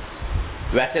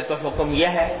 ویسے تو حکم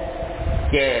یہ ہے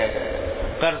کہ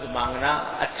قرض مانگنا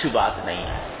اچھی بات نہیں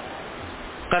ہے،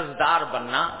 قرض دار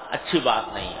بننا اچھی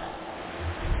بات نہیں ہے.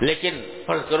 لیکن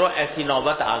فرض کرو ایسی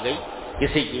نوبت آ گئی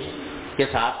کسی کی کے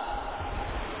ساتھ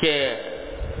کہ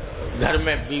گھر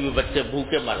میں بیوی بچے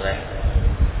بھوکے مر رہے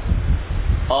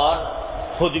ہیں اور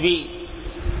خود بھی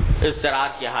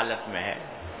اضطرار کی حالت میں ہے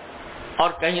اور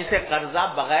کہیں سے قرضہ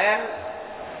بغیر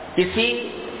کسی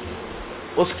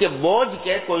اس کے بوجھ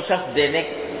کے کوئی شخص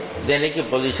دینے کی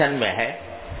پوزیشن میں ہے،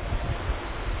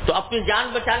 تو اپنی جان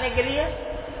بچانے کے لیے،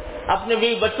 اپنے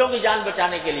بیوی بچوں کی جان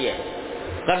بچانے کے لیے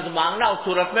قرض مانگنا اس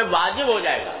صورت میں واجب ہو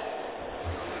جائے گا،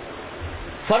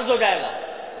 فرض ہو جائے گا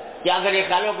کہ اگر یہ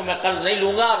کالوں کو میں قرض نہیں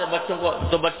لوں گا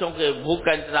اور بچوں کے بھوک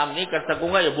کا انتظام نہیں کر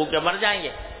سکوں گا، یہ بھوکے مر جائیں گے،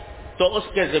 تو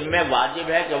اس کے ذمہ واجب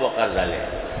ہے کہ وہ قرضہ لے.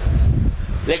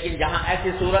 لیکن جہاں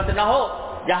ایسی صورت نہ ہو،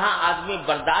 جہاں آدمی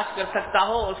برداشت کر سکتا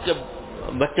ہو، اس کے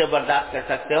بچے برداشت کر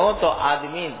سکتے ہو، تو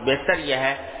آدمی بہتر یہ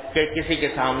ہے کہ کسی کے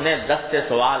سامنے دست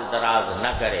سوال دراز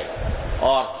نہ کرے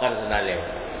اور قرض نہ لے.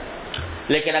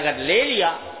 لیکن اگر لے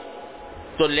لیا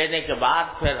تو لینے کے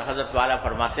بعد پھر حضرت والا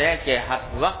فرماتے ہیں کہ ہر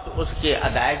وقت اس کی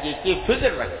ادائیگی کی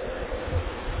فکر رکھے،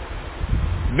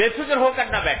 بے فکر ہو کر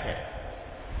نہ بیٹھے.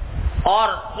 اور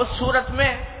اس صورت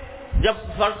میں جب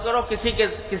فرض کرو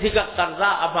کسی کا قرضہ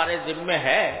ہمارے ذمے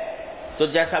ہے تو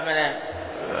جیسا میں نے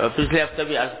پچھلے ہفتے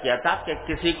بھی عرض کیا تھا کہ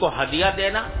کسی کو ہدیہ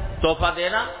دینا، تحفہ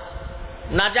دینا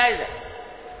ناجائز ہے.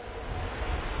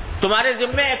 تمہارے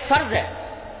ذمے ایک فرض ہے،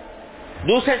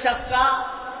 دوسرے شخص کا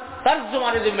قرض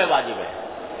تمہارے ذمے واجب ہے،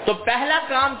 تو پہلا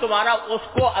کام تمہارا اس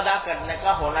کو ادا کرنے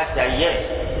کا ہونا چاہیے،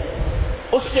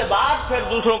 اس کے بعد پھر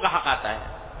دوسروں کا حق آتا ہے.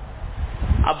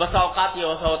 اب بسا اوقات یہ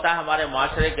ایسا ہوتا ہے ہمارے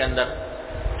معاشرے کے اندر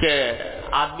کہ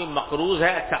آدمی مقروض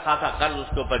ہے، اچھا خاصا قرض اس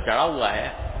کے اوپر چڑھا ہوا ہے،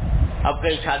 اب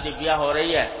کئی شادی بیاہ ہو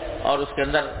رہی ہے اور اس کے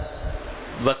اندر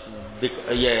بس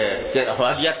یہ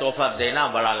ہدیہ تحفہ دینا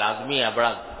بڑا لازمی ہے،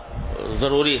 بڑا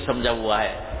ضروری سمجھا ہوا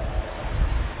ہے،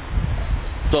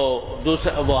 تو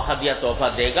دوسرا وہ ہدیہ تحفہ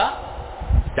دے گا،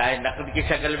 چاہے نقد کی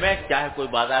شکل میں، چاہے کوئی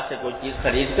بازار سے کوئی چیز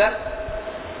خرید کر.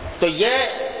 تو یہ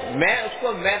میں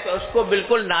اس کو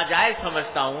بالکل ناجائز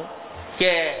سمجھتا ہوں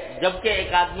کہ جبکہ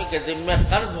ایک آدمی کے ذمے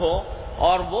قرض ہو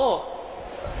اور وہ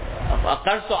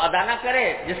قرض تو ادا نہ کرے،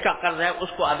 جس کا قرض ہے اس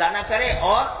کو ادا نہ کرے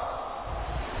اور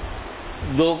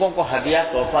لوگوں کو ہدیہ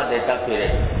تحفہ دیتا پھرے،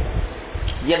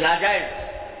 یہ ناجائز.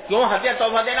 کیوں؟ ہدیہ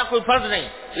تحفہ دینا کوئی فرض نہیں،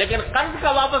 لیکن قرض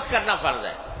کا واپس کرنا فرض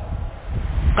ہے،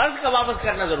 قرض کا واپس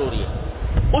کرنا ضروری ہے،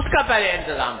 اس کا پہلے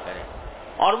انتظام کرے.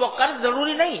 اور وہ قرض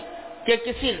ضروری نہیں کہ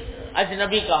کسی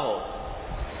اجنبی کا ہو.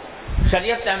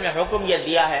 شریعت نے ہمیں حکم یہ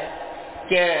دیا ہے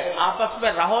کہ آپس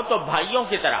میں رہو تو بھائیوں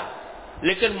کی طرح،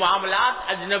 لیکن معاملات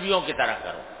اجنبیوں کی طرح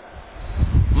کرو،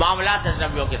 معاملات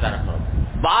اجنبیوں کی طرح کرو.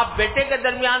 باپ بیٹے کے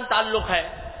درمیان تعلق ہے،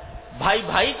 بھائی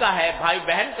بھائی کا ہے، بھائی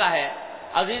بہن کا ہے،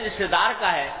 عزیز رشتے دار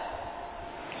کا ہے،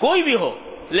 کوئی بھی ہو،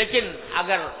 لیکن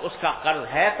اگر اس کا قرض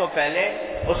ہے تو پہلے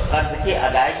اس قرض کی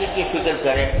ادائیگی کی فکر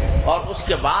کرے اور اس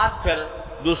کے بعد پھر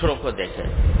دوسروں کو دیکھے.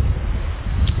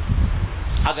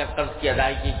 اگر قرض کی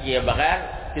ادائیگی کیے بغیر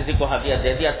کسی کو ہدیہ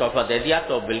دے دیا، تحفہ دے دیا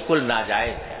تو بالکل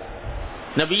ناجائز ہے.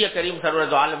 نبی کریم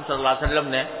سرور عالم صلی اللہ علیہ وسلم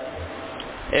نے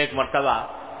ایک مرتبہ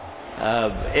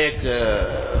ایک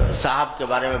صاحب کے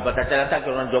بارے میں پتہ چلا تھا کہ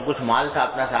انہوں نے جو کچھ مال تھا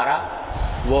اپنا سارا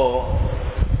وہ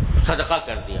صدقہ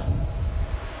کر دیا.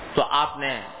 تو آپ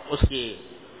نے اس کی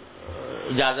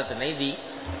اجازت نہیں دی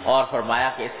اور فرمایا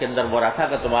کہ اس کے اندر ورثہ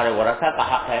کا تمہارے ورثہ کا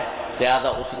حق ہے، لہذا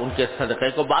ان کے صدقے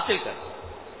کو باطل کر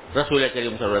رسول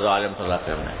کریم صلی اللہ علیہ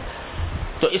وسلم نے۔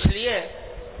 تو اس لیے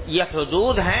یہ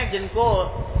حدود ہیں جن کو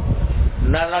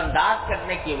نظر انداز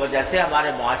کرنے کی وجہ سے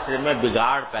ہمارے معاشرے میں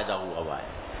بگاڑ پیدا ہوا ہے۔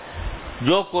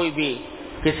 جو کوئی بھی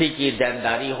کسی کی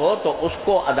دینداری ہو تو اس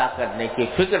کو ادا کرنے کی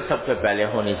فکر سب سے پہلے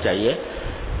ہونی چاہیے،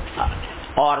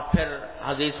 اور پھر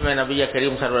حدیث میں نبی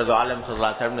کریم صلی اللہ علیہ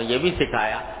وسلم نے یہ بھی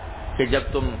سکھایا کہ جب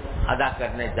تم ادا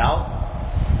کرنے جاؤ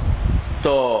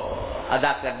تو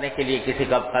ادا کرنے کے لیے کسی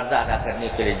کا قرضہ ادا کرنے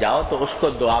کے لیے جاؤ تو اس کو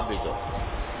دعا بھی دو،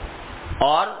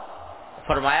 اور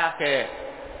فرمایا کہ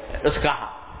اس کا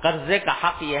قرضے کا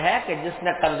حق یہ ہے کہ جس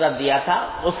نے قرضہ دیا تھا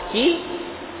اس کی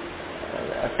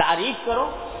تعریف کرو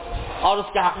اور اس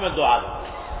کے حق میں دعا دو۔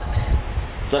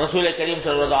 تو رسول کریم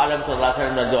صلی اللہ علیہ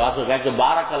وسلم نے دعا کو کہا کہ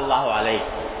بارک اللہ علیک،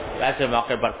 ایسے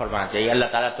موقع پر فرمانا چاہیے اللہ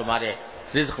تعالیٰ تمہارے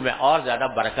رزق میں اور زیادہ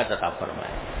برکت عطا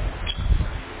فرمائے۔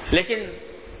 لیکن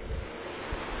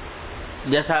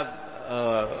جیسا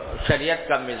شریعت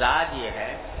کا مزاج یہ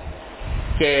ہے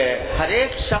کہ ہر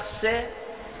ایک شخص سے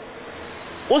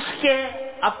اس کے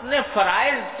اپنے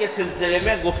فرائض کے سلسلے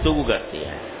میں گفتگو کرتی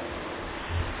ہے،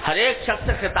 ہر ایک شخص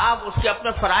سے خطاب اس کے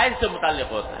اپنے فرائض سے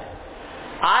متعلق ہوتا ہے۔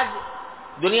 آج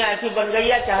دنیا ایسی بن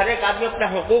گئی ہے کہ ہر ایک آدمی اپنے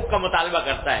حقوق کا مطالبہ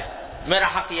کرتا ہے، میرا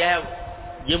حق یہ ہے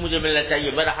یہ مجھے ملنا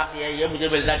چاہیے، میرا حق یہ ہے یہ مجھے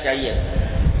ملنا چاہیے،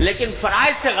 لیکن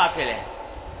فرائض سے غافل ہے۔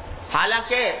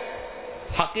 حالانکہ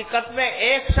حقیقت میں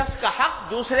ایک شخص کا حق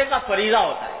دوسرے کا فریضہ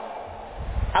ہوتا ہے۔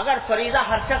 اگر فریضہ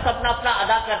ہر شخص اپنا اپنا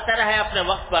ادا کرتا رہے اپنے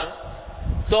وقت پر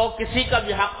تو کسی کا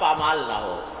بھی حق پامال نہ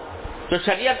ہو۔ تو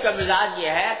شریعت کا مزاج یہ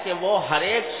ہے کہ وہ ہر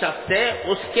ایک شخص سے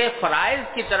اس کے فرائض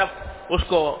کی طرف اس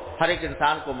کو ہر ایک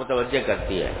انسان کو متوجہ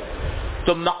کرتی ہے۔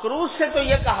 تو مقروض سے تو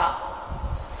یہ کہا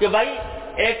کہ بھائی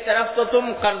ایک طرف تو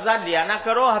تم قرضہ لیا نہ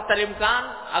کرو حتی الامکان،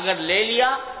 اگر لے لیا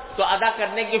تو ادا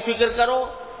کرنے کی فکر کرو،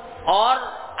 اور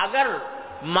اگر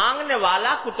مانگنے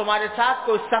والا کو تمہارے ساتھ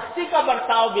کوئی سختی کا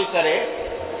برتاؤ بھی کرے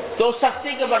تو اس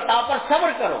سختی کے برتاؤ پر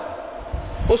صبر کرو،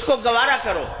 اس کو گوارا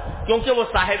کرو، کیونکہ وہ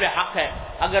صاحب حق ہے۔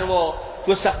 اگر وہ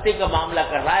کوئی سختی کا معاملہ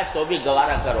کر رہا ہے تو بھی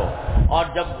گوارا کرو، اور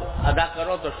جب ادا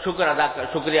کرو تو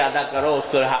شکریہ ادا کرو،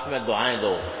 اس کے حق میں دعائیں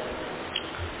دو۔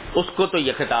 اس کو تو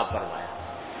یہ خطاب فرمایا،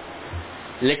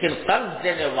 لیکن قرض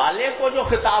دینے والے کو جو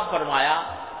خطاب فرمایا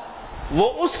وہ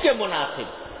اس کے مناسب،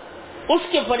 اس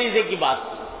کے فریضے کی بات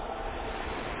کی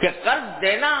کہ قرض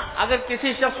دینا اگر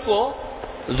کسی شخص کو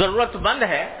ضرورت مند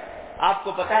ہے، آپ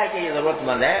کو پتا ہے کہ یہ ضرورت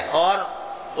مند ہے اور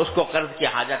اس کو قرض کی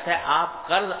حاجت ہے، آپ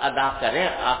قرض ادا کریں،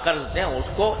 قرض دیں اس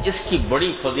کو، اس کی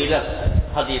بڑی فضیلت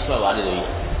حدیث میں وارد ہوئی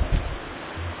ہے۔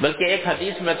 بلکہ ایک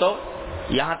حدیث میں تو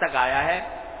یہاں تک آیا ہے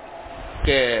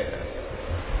کہ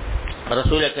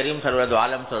رسول کریم صلی اللہ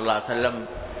علیہ وسلم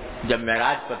جب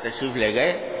معراج پر تشریف لے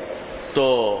گئے تو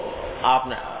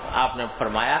آپ نے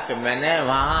فرمایا کہ میں نے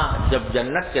وہاں جب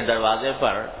جنت کے دروازے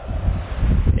پر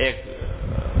ایک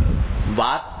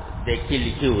بات دیکھی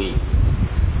لکھی ہوئی،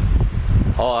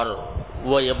 اور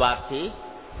وہ یہ بات تھی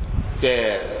کہ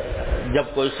جب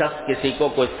کوئی شخص کسی کو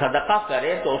کوئی صدقہ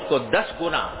کرے تو اس کو 10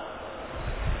 گنا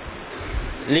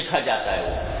لکھا جاتا ہے،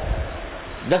 وہ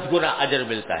 10 گنا اجر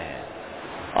ملتا ہے،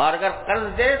 اور اگر قرض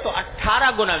دے تو 18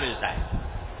 گنا ملتا ہے۔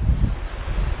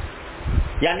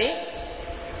 یعنی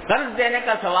قرض دینے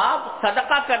کا ثواب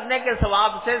صدقہ کرنے کے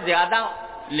ثواب سے زیادہ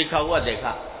لکھا ہوا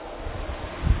دیکھا۔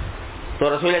 تو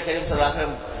رسول کریم صلی اللہ علیہ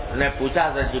وسلم نے پوچھا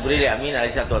حضرت جبریل امین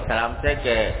علیہ السلام سے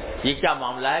کہ یہ کیا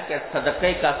معاملہ ہے کہ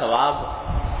صدقے کا ثواب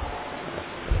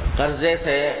قرضے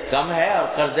سے کم ہے اور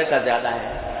قرضے کا زیادہ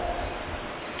ہے؟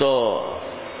 تو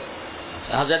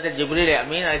حضرت جبریل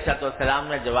امین علیہ السلام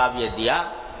نے جواب یہ دیا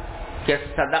کہ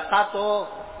صدقہ تو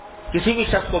کسی بھی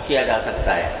شخص کو کیا جا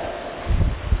سکتا ہے،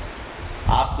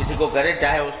 آپ کسی کو کریں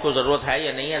چاہے اس کو ضرورت ہے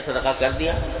یا نہیں ہے، صدقہ کر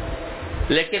دیا،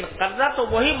 لیکن قرضہ تو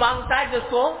وہی مانگتا ہے جس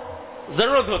کو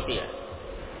ضرورت ہوتی ہے،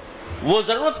 وہ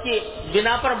ضرورت کی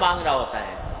بنا پر مانگ رہا ہوتا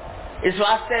ہے۔ اس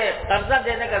واسطے قرضہ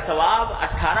دینے کا ثواب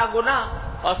 18 گنا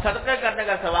اور صدقے کرنے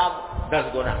کا ثواب 10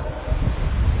 گنا۔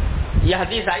 یہ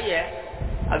حدیث آئی ہے،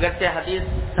 اگرچہ حدیث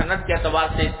سند کے اعتبار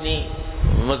سے اتنی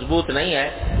مضبوط نہیں ہے،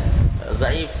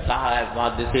 ضعیف کہا ہے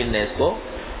محدثین نے اس کو،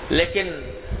 لیکن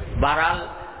بہرحال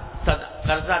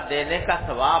قرضہ دینے کا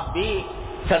ثواب بھی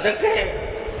صدقے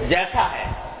جیسا ہے۔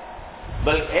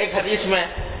 بلکہ ایک حدیث میں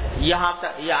یہاں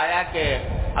یہ آیا کہ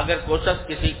اگر کوئی شخص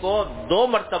کسی کو 2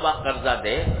 مرتبہ قرضہ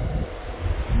دے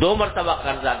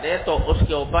تو اس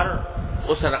کے اوپر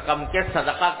اس رقم کے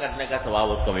صدقہ کرنے کا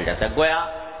ثواب اس کو مل جاتا ہے، گویا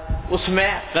اس میں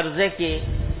قرضے کے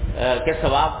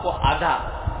ثواب کو آدھا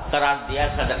قرار دیا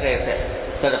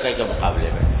صدقے کے مقابلے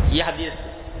میں۔ یہ حدیث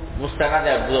مستند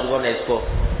ہے، بزرگوں نے اس کو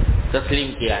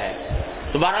تسلیم کیا ہے.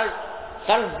 تو بہرحال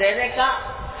قرض دینے کا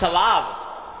ثواب،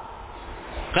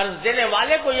 قرض دینے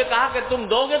والے کو یہ کہا کہ تم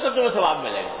دو گے تو تمہیں ثواب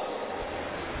ملے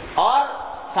گا، اور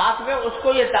ساتھ میں اس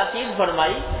کو یہ تاکید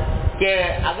فرمائی کہ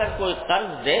اگر کوئی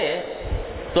قرض دے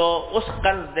تو اس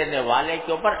قرض دینے والے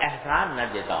کے اوپر احسان نہ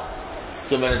دیتا ہو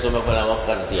کہ میں نے تمہیں فلاں وقت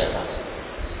قرض دیا تھا.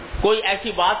 کوئی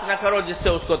ایسی بات نہ کرو جس سے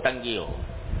اس کو تنگی ہو.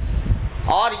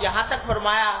 اور یہاں تک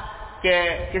فرمایا کہ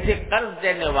کسی قرض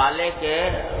دینے والے کے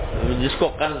جس کو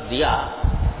قرض دیا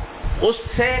اس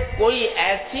سے کوئی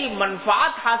ایسی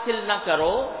منفعت حاصل نہ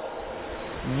کرو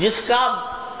جس کا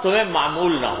تمہیں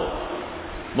معمول نہ ہو.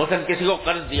 مثلا کسی کو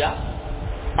قرض دیا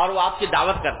اور وہ آپ کی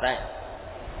دعوت کرتا ہے،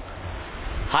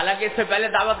 حالانکہ اس سے پہلے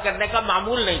دعوت کرنے کا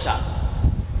معمول نہیں تھا،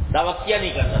 دعوت کیا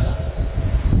نہیں کرتا تھا،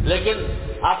 لیکن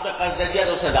آپ نے قرض دے دیا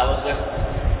تو اسے دعوت کر،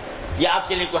 یا آپ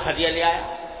کے لیے کوئی ہدیہ لے آیا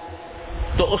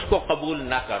تو اس کو قبول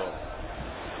نہ کرو،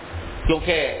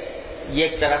 کیونکہ یہ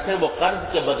ایک طرح سے وہ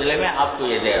قرض کے بدلے میں آپ کو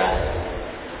یہ دے رہا ہے.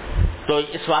 تو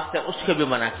اس واسطے اس سے بھی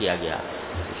منع کیا گیا.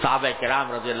 صحابہ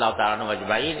کرام رضی اللہ تعالیٰ عنہ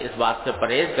اجمعین اس بات سے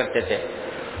پرہیز کرتے تھے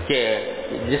کہ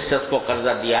جس شخص کو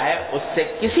قرضہ دیا ہے اس سے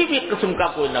کسی بھی قسم کا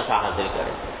کوئی نفع حاصل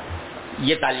کرے.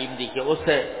 یہ تعلیم دی کہ اس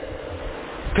سے،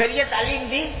 پھر یہ تعلیم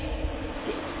دی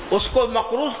اس کو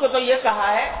مقروض کو تو یہ کہا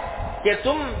ہے کہ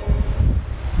تم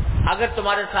اگر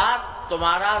تمہارے ساتھ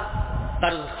تمہارا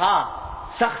قرض خواہ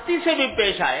سختی سے بھی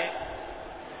پیش آئے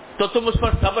تو تم اس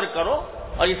پر صبر کرو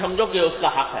اور یہ سمجھو کہ اس کا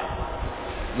حق ہے.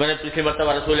 میں نے پچھلی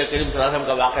مرتبہ رسول کریم صلی اللہ علیہ وسلم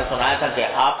کا واقعہ سنایا تھا کہ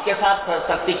آپ کے ساتھ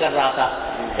سختی کر رہا تھا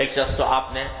ایک شخص، تو آپ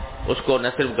نے اس کو نہ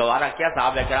صرف گوارا کیا،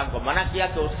 صحابہ کرام کو منع کیا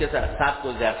کہ اس کے ساتھ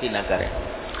کوئی زیادتی نہ کرے.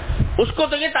 اس کو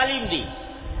تو یہ تعلیم دی،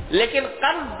 لیکن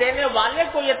قرض دینے والے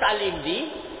کو یہ تعلیم دی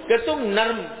کہ تم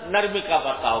نرمی کا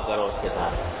برتاؤ کرو، اس کے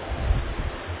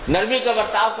ساتھ نرمی کا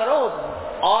برتاؤ کرو،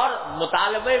 اور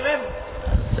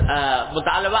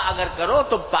مطالبہ اگر کرو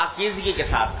تو پاکیزگی کے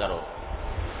ساتھ کرو.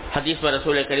 حدیث میں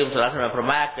رسول کریم صلی اللہ علیہ وسلم نے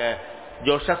فرمایا کہ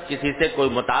جو شخص کسی سے کوئی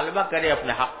مطالبہ کرے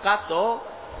اپنے حق کا تو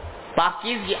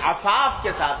پاکیزگی عفاف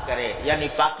کے ساتھ کرے، یعنی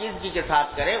پاکیزگی کے ساتھ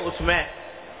کرے، اس میں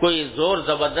کوئی زور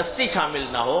زبردستی شامل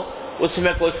نہ ہو، اس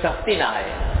میں کوئی سختی نہ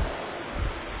آئے.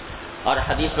 اور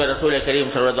حدیث میں رسول کریم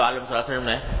صلی اللہ علیہ وسلم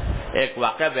نے ایک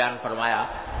واقعہ بیان فرمایا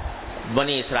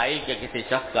بنی اسرائیل کے کسی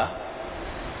شخص کا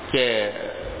کہ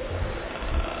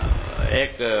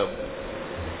ایک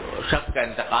شخص کا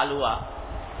انتقال ہوا،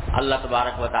 اللہ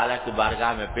تبارک و تعالیٰ کی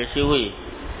بارگاہ میں پیشی ہوئی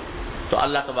تو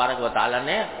اللہ تبارک و تعالیٰ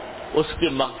نے اس کی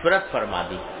مغفرت فرما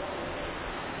دی.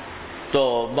 تو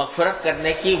مغفرت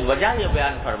کرنے کی وجہ یہ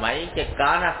بیان فرمائی کہ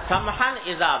کانا سمحن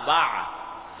اذا باع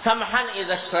سمحن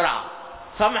اذا اشترى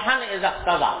سمحن اذا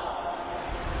اقتضى،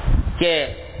 کہ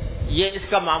یہ اس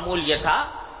کا معمول یہ تھا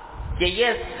کہ یہ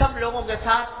سب لوگوں کے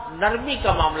ساتھ نرمی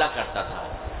کا معاملہ کرتا تھا.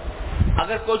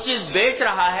 اگر کوئی چیز بیچ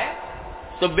رہا ہے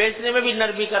تو بیچنے میں بھی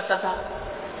نرمی کرتا تھا.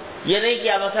 یہ نہیں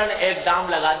کہ مثلا ایک دام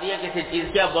لگا دیا کسی چیز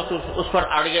کا، بس اس پر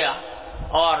اڑ گیا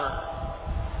اور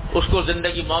اس کو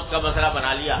زندگی موت کا مسئلہ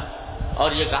بنا لیا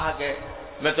اور یہ کہا کہ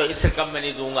میں تو اس سے کم میں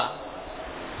نہیں دوں گا،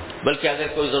 بلکہ اگر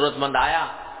کوئی ضرورت مند آیا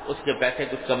اس کے پیسے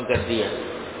کچھ کم کر دیے.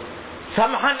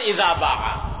 سمحن اذا باع،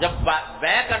 جب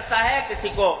بیع کرتا ہے کسی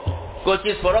کو کوئی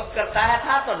چیز فروخت کرتا ہے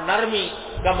تھا تو نرمی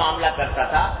کا معاملہ کرتا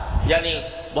تھا، یعنی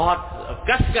بہت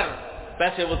کس کر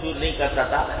پیسے وصول نہیں کرتا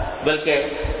تھا، بلکہ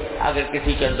اگر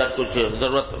کسی کے اندر کچھ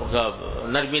ضرورت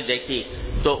نرمی دیکھی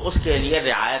تو اس کے لیے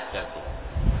رعایت کرتی.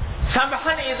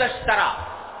 سمحن اذا اشترى،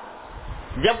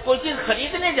 جب کوئی چیز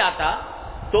خریدنے جاتا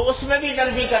تو اس میں بھی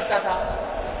نرمی کرتا تھا.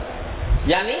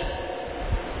 یعنی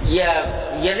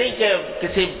یہ نہیں کہ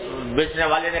کسی بیچنے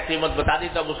والے نے قیمت بتا دی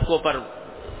تب اس کو پر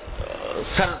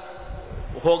سر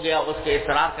ہو گیا، اس کے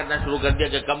اصرار کرنا شروع کر دیا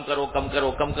کہ کم کرو کم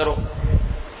کرو کم کرو.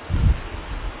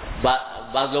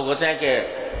 بعض لوگ ہوتے ہیں کہ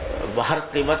ہر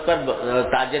قیمت پر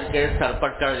تاجر کے سر پر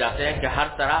چڑھ جاتے ہیں کہ ہر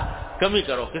طرح کمی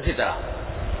کرو کسی طرح.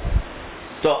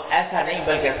 تو ایسا نہیں،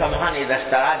 بلکہ سمحن اذا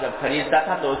اشترى، جب خریدتا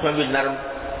تھا تو اس میں بھی نرم،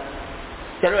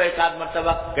 چلو ایک آدھ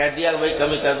مرتبہ کہہ دیا بھائی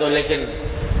کمی کر دو، لیکن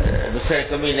اس سے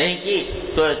کمی نہیں کی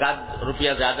تو ایک آدھ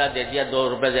روپیہ زیادہ دے دیا، 2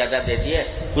 روپے زیادہ دے دیے،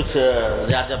 کچھ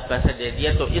زیادہ پیسے دے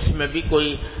دیے، تو اس میں بھی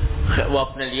کوئی وہ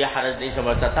اپنے لیے حرج نہیں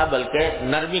سمجھتا تھا، بلکہ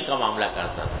نرمی کا معاملہ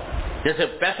کرتا تھا. جیسے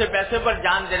پیسے پر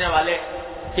جان دینے والے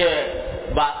کہ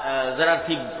ذرا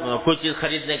سی کوئی چیز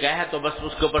خریدنے گئے ہیں تو بس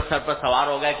اس کے اوپر سر پر سوار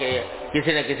ہو گئے کہ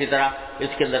کسی نہ کسی طرح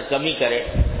اس کے اندر کمی کرے.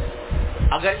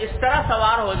 اگر اس طرح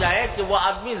سوار ہو جائے کہ وہ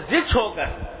آدمی ضد ہو کر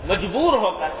مجبور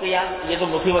ہو کر کہ یار یہ تو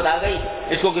مصیبت آ گئی،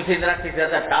 اس کو کسی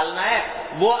طرح ٹالنا ہے،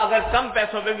 وہ اگر کم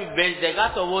پیسوں میں بھی بیچ دے گا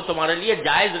تو وہ تمہارے لیے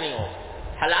جائز نہیں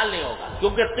ہوگا، حلال نہیں ہوگا،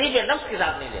 کیونکہ طیب نفس کے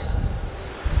ساتھ نہیں دیتا.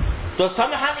 تو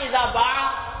سمحن اذا باع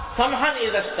سمحن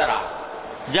اذا اشترى،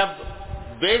 جب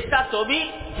بیچتا تو بھی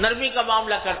نرمی کا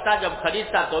معاملہ کرتا، جب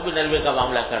خریدتا تو بھی نرمی کا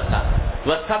معاملہ کرتا۔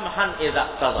 وَسَمْحًا إِذَا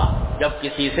اقْتَضَىٰ، جب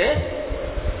کسی سے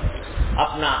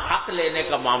اپنا حق لینے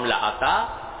کا معاملہ آتا،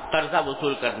 قرضہ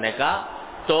وصول کرنے کا،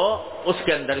 تو اس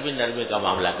کے اندر بھی نرمی کا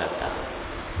معاملہ کرتا۔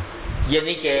 یہ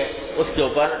نہیں کہ اس کے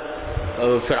اوپر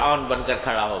فرعون بن کر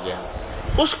کھڑا ہو گیا،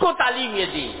 اس کو تعلیم یہ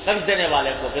دی قرض دینے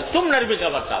والے کو کہ تم نرمی کا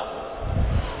برتاؤ۔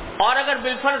 اور اگر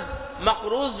بالفرض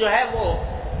مقروض جو ہے وہ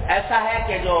ایسا ہے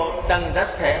کہ جو تنگ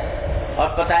دست ہے اور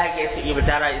پتہ ہے کہ یہ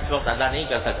بیچارہ اس وقت ادا نہیں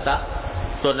کر سکتا،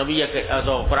 تو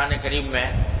تو قرآن کریم میں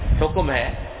حکم ہے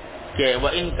کہ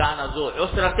وَإِن كَانَ ذُو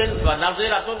عُسْرَةٍ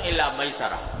فَنَظِرَةٌ إِلَىٰ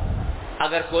مَيْسَرَةٍ،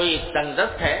 اگر کوئی تنگ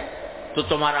دست ہے تو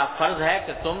تمہارا فرض ہے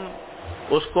کہ تم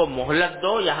اس کو مہلت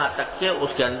دو یہاں تک کہ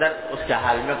اس کے اندر اس کے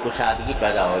حال میں کشادگی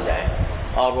پیدا ہو جائے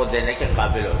اور وہ دینے کے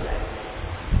قابل ہو جائے۔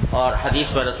 اور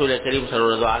حدیث میں رسول کریم صلی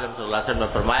اللہ علیہ وسلم نے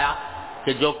فرمایا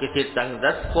کہ جو کسی تنگ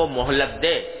دست کو مہلت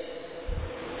دے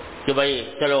کہ بھائی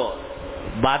چلو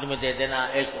بعد میں دے دینا،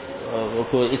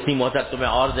 اتنی مہلت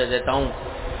تمہیں اور دے دیتا ہوں،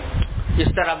 اس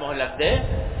طرح مہلت دے،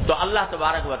 تو اللہ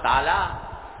تبارک و تعالی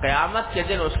قیامت کے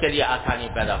دن اس کے لیے آسانی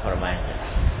پیدا فرمائیں گے۔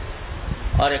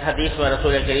 اور ایک حدیث میں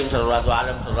رسول کریم صلی اللہ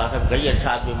علیہ وسلم کا یہ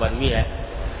ارشاد بھی مروی ہے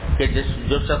کہ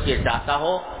جو شخص یہ چاہتا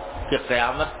ہو کہ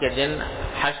قیامت کے دن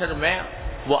حشر میں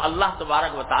وہ اللہ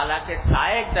تبارک و تعالیٰ کے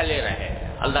سائے تلے رہے،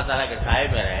 اللہ تعالیٰ کے سائے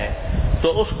میں رہے، تو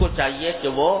اس کو چاہیے کہ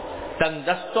وہ تنگ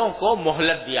دستوں کو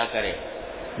مہلت دیا کرے،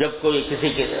 جب کوئی کسی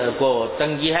کو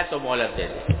تنگی ہے تو مہلت دے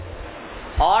دے،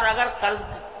 اور اگر قرض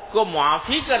کو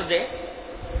معافی کر دے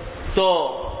تو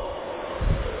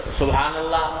سبحان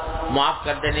اللہ، معاف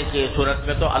کر دینے کی صورت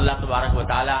میں تو اللہ تبارک و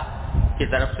تعالیٰ کی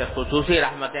طرف سے خصوصی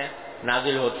رحمتیں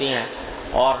نازل ہوتی ہیں۔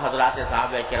 اور حضرات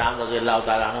صحابہ کرام رضی اللہ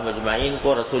تعالیٰ عنہ مجمعین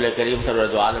کو رسول کریم صلی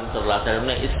اللہ علیہ وسلم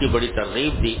نے اس کی بڑی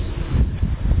ترغیب دی۔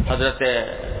 حضرت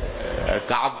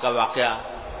کعب کا واقعہ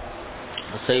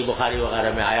صحیح بخاری وغیرہ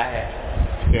میں آیا ہے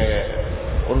کہ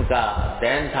ان کا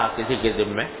دین تھا کسی کے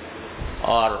ذمے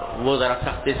اور وہ ذرا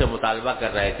سختی سے مطالبہ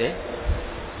کر رہے تھے،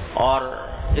 اور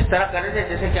اس طرح کر رہے تھے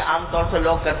جیسے کہ عام طور سے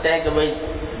لوگ کرتے ہیں کہ بھائی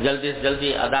جلدی سے جلدی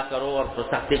ادا کرو، اور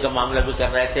سختی کا معاملہ بھی کر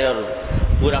رہے تھے اور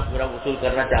پورا وصول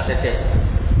کرنا چاہتے تھے۔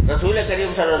 رسول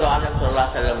کریم صلی اللہ علیہ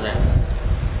وسلم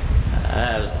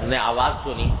نے آواز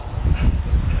سنی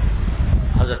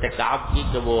حضرت کعب کی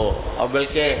کہ وہ، اور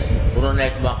بلکہ انہوں نے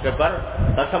ایک موقع پر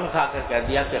قسم کھا کر کہہ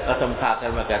دیا کہ قسم کھا کر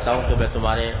میں کہتا ہوں کہ میں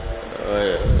تمہارے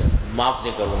معاف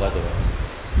نہیں کروں گا تمہیں۔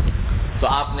 تو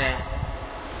آپ نے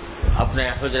اپنے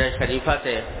حجرہ شریفہ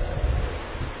سے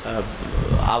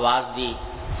آواز دی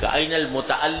کہ این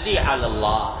المتعلی علی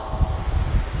اللہ،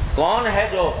 کون ہے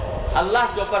جو اللہ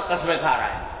کے اوپر قسمیں کھا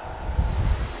رہا ہے،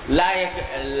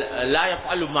 لا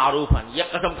یفعل معروفا، یہ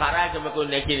قسم کھا رہا ہے کہ میں کوئی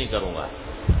نیکی نہیں کروں گا۔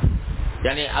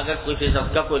 یعنی اگر کسی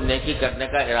شخص کا کوئی نیکی کرنے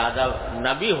کا ارادہ نہ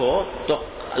بھی ہو تو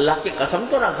اللہ کی قسم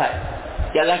تو نہ کھائے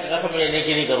کہ اللہ کی قسم میں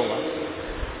نیکی نہیں کروں گا۔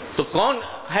 تو کون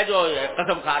ہے جو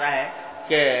قسم کھا رہا ہے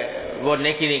کہ وہ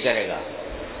نیکی نہیں کرے گا؟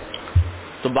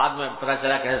 تو بعد میں پتہ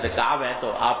چلا کہ حضرت کعب ہے،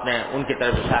 تو آپ نے ان کی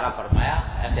طرف اشارہ فرمایا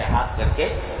ایسے ہاتھ کر کے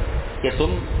کہ تم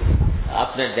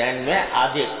اپنے دین میں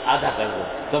آدھا کر دو،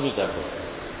 کمی کر دو۔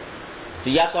 تو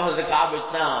یا تو حضرت کعب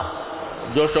اتنا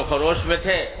جوش و خروش میں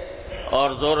تھے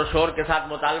اور زور و شور کے ساتھ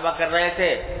مطالبہ کر رہے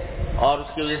تھے اور اس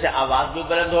کی وجہ سے آواز بھی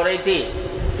بلند ہو رہی تھی،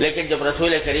 لیکن جب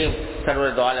رسول کریم سرور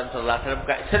دو عالم صلی اللہ علیہ وسلم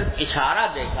کا صرف اشارہ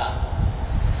دیکھا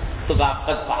تو کہا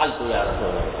قد فعلت یا رسول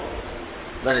اللہ،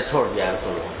 میں نے چھوڑ دیا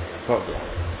رسول اللہ، چھوڑ دیا،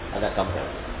 آدھا کم کر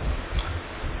دیا۔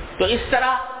 تو اس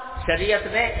طرح شریعت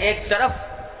نے ایک طرف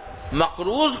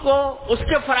مقروض کو اس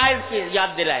کے فرائض کی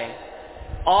یاد دلائے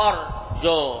اور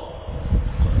جو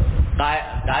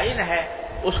دائن ہے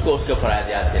اس کو اس کے فرائض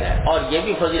یاد دلائے، اور یہ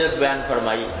بھی فضیلت بیان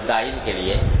فرمائی دائن کے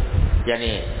لیے،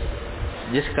 یعنی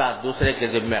جس کا دوسرے کے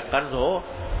ذمہ قرض ہو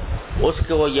اس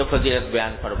کو وہ یہ فضیلت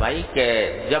بیان فرمائی کہ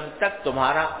جب تک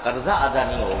تمہارا قرضہ ادا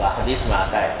نہیں ہوگا، حدیث میں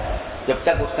آتا ہے جب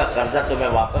تک اس کا قرضہ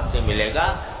تمہیں واپس نہیں ملے گا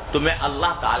تمہیں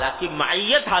اللہ تعالیٰ کی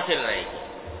معیت حاصل رہے گی۔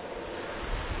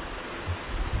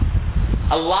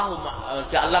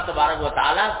 اللہ تبارک و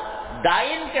تعالیٰ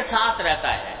دائن کے ساتھ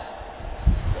رہتا ہے،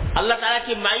 اللہ تعالیٰ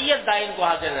کی معیت دائن کو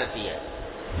حاصل رہتی ہے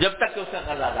جب تک کہ اس کا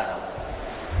قرض ادا نہ ہو۔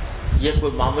 یہ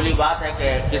کوئی معمولی بات ہے کہ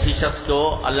کسی شخص کو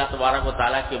اللہ تبارک و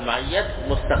تعالیٰ کی معیت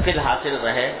مستقل حاصل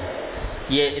رہے،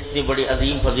 یہ اتنی بڑی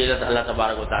عظیم فضیلت اللہ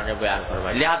تبارک و تعالیٰ نے بیان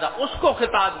فرمائی، لہذا اس کو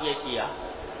خطاب یہ کیا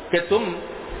کہ تم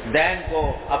دین کو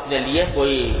اپنے لیے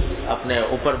کوئی اپنے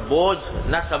اوپر بوجھ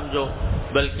نہ سمجھو،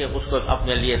 بلکہ اس کو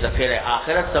اپنے لیے ذخیرہ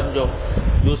آخرت سمجھو،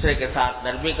 دوسرے کے ساتھ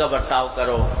نرمی کا برتاؤ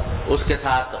کرو، اس کے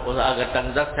ساتھ اگر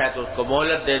تنگ دست ہے تو اس کو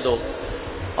مہلت دے دو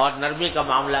اور نرمی کا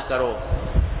معاملہ کرو۔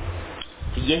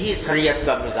 یہی شریعت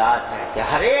کا مزاج ہے کہ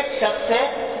ہر ایک شخص سے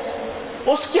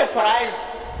اس کے فرائض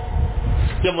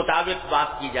کے مطابق بات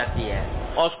کی جاتی ہے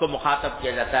اور اس کو مخاطب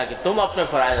کیا جاتا ہے کہ تم اپنے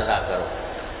فرائض ادا کرو۔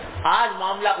 آج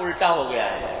معاملہ الٹا ہو گیا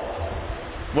ہے۔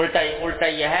 الٹا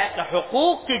یہ ہے کہ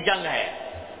حقوق کی جنگ ہے،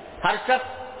 ہر شخص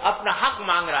اپنا حق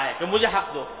مانگ رہا ہے کہ مجھے حق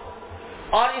دو،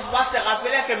 اور اس بات سے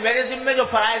غافل ہے کہ میرے ذمے جو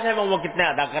فرائض ہیں وہ کتنے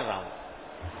ادا کر رہا ہوں۔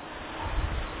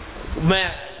 میں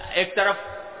ایک طرف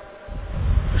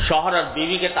شوہر اور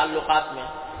بیوی کے تعلقات میں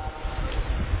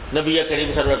نبی کریم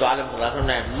صلی اللہ علیہ وسلم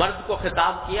نے مرد کو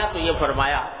خطاب کیا تو یہ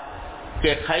فرمایا کہ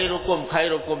خیرکم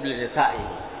خیرکم لنسائہ،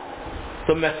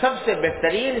 تو میں سب سے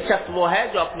بہترین شخص وہ ہے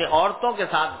جو اپنی عورتوں کے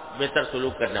ساتھ بہتر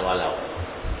سلوک کرنے والا ہو،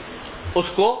 اس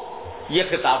کو یہ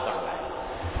خطاب فرمایا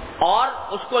اور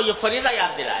اس کو یہ فریضہ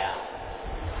یاد دلایا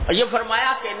اور یہ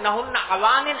فرمایا کہ انہن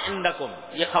عوان عندکم،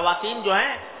 یہ خواتین جو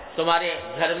ہیں تمہارے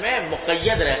گھر میں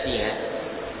مقید رہتی ہیں،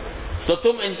 تو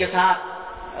تم ان کے ساتھ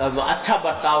اچھا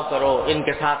برتاؤ کرو، ان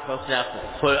کے ساتھ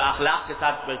حسن اخلاق کے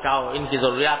ساتھ پیش آؤ، ان کی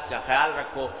ضروریات کا خیال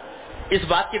رکھو، اس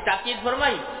بات کی تاکید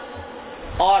فرمائی۔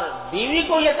 اور بیوی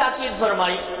کو یہ تاکید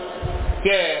فرمائی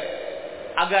کہ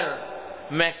اگر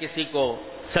میں کسی کو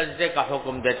سجدے کا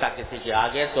حکم دیتا کسی کے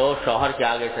آگے تو شوہر کے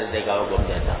آگے سجدے کا حکم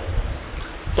دیتا،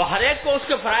 تو ہر ایک کو اس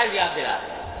کے فرائض یاد دلا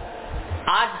رہے۔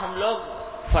 آج ہم لوگ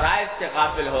فرائض سے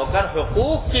غافل ہو کر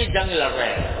حقوق کی جنگ لڑ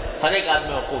رہے ہیں، ہر ایک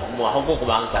آدمی حقوق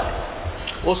مانگتا ہے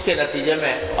اس کے نتیجے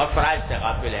میں، اور فرائض سے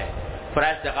غافل ہے۔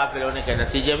 فرائض سے غافل ہونے کے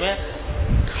نتیجے میں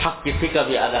حق کسی کا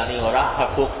بھی ادا نہیں ہو رہا،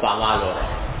 حقوق پامال ہو رہے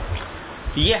ہیں۔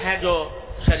 یہ ہے جو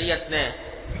شریعت نے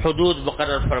حدود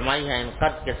مقرر فرمائی ہیں ان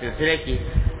قرض کے سلسلے کی۔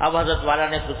 اب حضرت والا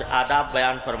نے کچھ آداب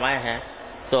بیان فرمائے ہیں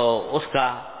تو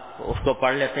اس کو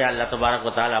پڑھ لیتے ہیں۔ اللہ تبارک و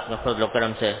تعالیٰ اپنے فضل و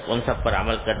کرم سے ان سب پر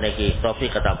عمل کرنے کی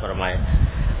توفیق عطا فرمائے۔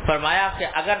 فرمایا کہ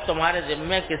اگر تمہارے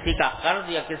ذمے کسی کا قرض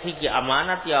یا کسی کی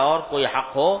امانت یا اور کوئی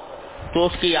حق ہو تو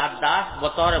اس کی یادداشت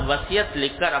بطور وصیت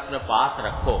لکھ کر اپنے پاس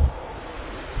رکھو۔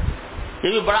 یہ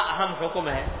بھی بڑا اہم حکم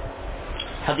ہے۔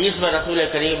 حدیث میں رسول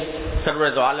کریم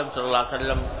سرور عالم صلی اللہ علیہ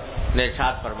وسلم نے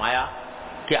ارشاد فرمایا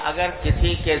کہ اگر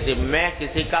کسی کے ذمے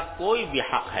کسی کا کوئی بھی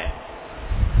حق ہے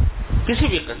کسی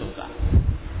بھی قسم کا،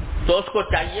 تو اس کو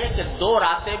چاہیے کہ 2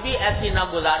 راتیں بھی ایسی نہ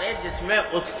گزارے جس میں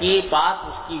اس کی پاس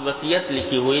اس کی وصیت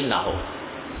لکھی ہوئی نہ ہو۔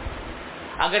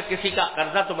 اگر کسی کا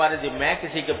قرضہ تمہارے ذمے ہے،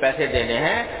 کسی کے پیسے دینے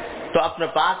ہیں، تو اپنے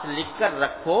پاس لکھ کر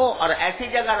رکھو اور ایسی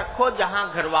جگہ رکھو جہاں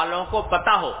گھر والوں کو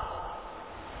پتہ ہو،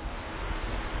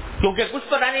 کیونکہ کچھ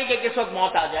پتہ نہیں کہ کس وقت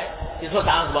موت آ جائے، کس وقت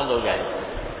آنکھ بند ہو جائے۔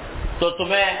 تو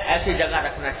تمہیں ایسی جگہ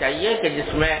رکھنا چاہیے کہ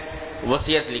جس میں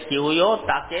وصیت لکھی ہوئی ہو،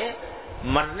 تاکہ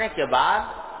مرنے کے بعد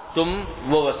تم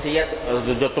وہ وصیت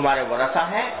جو تمہارے ورثہ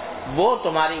ہیں وہ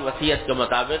تمہاری وصیت کے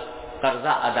مطابق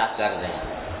قرضہ ادا کر دیں۔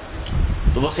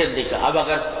 تو وصیت لکھا، اب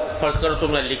اگر فرض کرو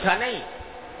تم نے لکھا نہیں،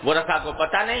 ورثہ کو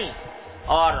پتہ نہیں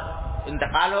اور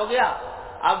انتقال ہو گیا،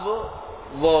 اب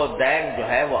وہ دین جو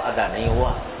ہے وہ ادا نہیں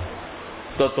ہوا،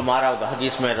 تو تمہارا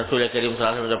حدیث میں رسول کریم صلی اللہ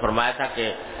علیہ وسلم نے فرمایا تھا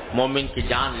کہ مومن کی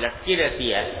جان لٹکی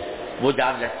رہتی ہے، وہ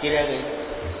جان لٹکی رہ گئی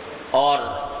اور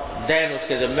دین اس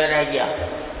کے ذمہ رہ گیا۔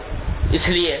 اس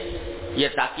لیے یہ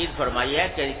تاکید فرمائی ہے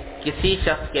کہ کسی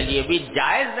شخص کے لیے بھی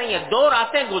جائز نہیں ہے 2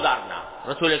 راتیں گزارنا۔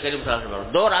 رسول کریم صلی اللہ علیہ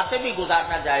وسلم 2 راتیں بھی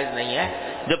گزارنا جائز نہیں ہے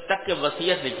جب تک کہ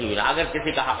وصیت لکھی ہوئی نہ، اگر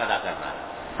کسی کا حق ادا کرنا ہے۔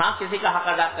 ہاں کسی کا حق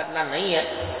ادا کرنا نہیں ہے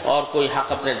اور کوئی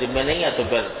حق اپنے ذمہ نہیں ہے تو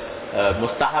پھر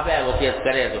مستحب ہے، وصیت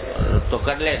کرے تو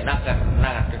کر لے، نہ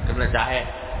کرنا چاہے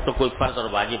تو کوئی فرض اور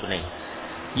واجب نہیں۔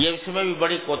 یہ اس میں بھی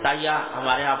بڑی کوتاہیاں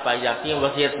ہمارے ہاں پائی جاتی ہیں،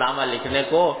 وصیت نامہ لکھنے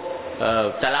کو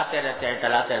چلاتے رہتے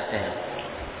ہیں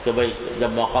کہ بھائی جب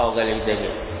موقع ہوگا لکھ دیں گے،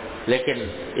 لیکن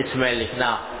اس میں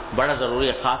لکھنا بڑا ضروری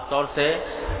ہے، خاص طور سے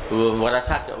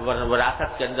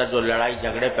وراثت کے اندر جو لڑائی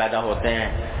جھگڑے پیدا ہوتے ہیں،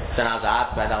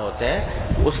 تنازعات پیدا ہوتے ہیں،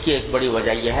 اس کی ایک بڑی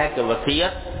وجہ یہ ہے کہ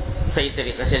وصیت صحیح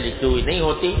طریقے سے لکھی ہوئی نہیں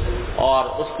ہوتی اور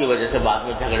اس کی وجہ سے بعد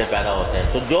میں جھگڑے پیدا ہوتے ہیں۔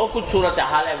 تو جو کچھ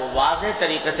صورتحال ہے وہ واضح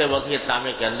طریقے سے وصیت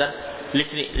نامے کے اندر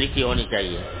لکھی ہونی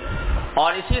چاہیے۔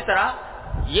 اور اسی طرح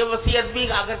یہ وصیت بھی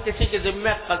اگر کسی کے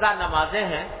ذمہ قضا نمازیں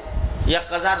ہیں یا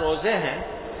قضا روزے ہیں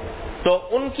تو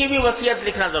ان کی بھی وصیت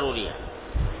لکھنا ضروری ہے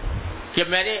کہ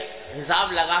میرے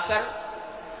حساب لگا کر،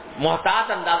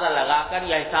 محتاط اندازہ لگا کر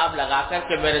یا حساب لگا کر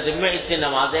کہ میرے ذمہ اتنی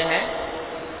نمازیں ہیں،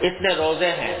 اتنے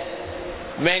روزے ہیں،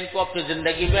 میں ان کو اپنی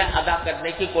زندگی میں ادا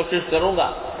کرنے کی کوشش کروں گا،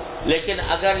 لیکن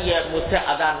اگر یہ مجھ سے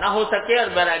ادا نہ ہو سکے اور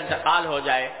میرا انتقال ہو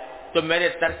جائے تو میرے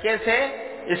ترکے سے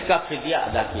اس کا فدیہ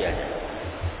ادا کیا جائے۔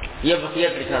 یہ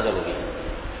وصیت لکھنا ضروری ہے۔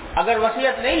 اگر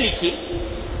وصیت نہیں لکھی،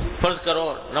 فرض کرو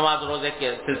نماز روزے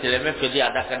کے سلسلے میں فدیہ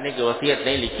ادا کرنے کی وصیت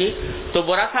نہیں لکھی، تو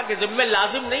ورثہ کے ذمہ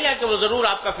لازم نہیں ہے کہ وہ ضرور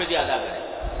آپ کا فدیہ ادا کرے۔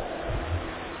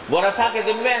 ورثہ کے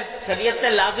ذمہ شریعت نے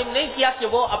لازم نہیں کیا کہ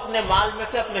وہ اپنے مال میں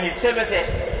سے، اپنے حصے میں سے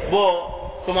وہ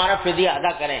تمہارا فدیہ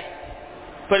ادا کریں،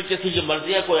 پھر کسی کی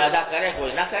مرضی ہے کوئی ادا کرے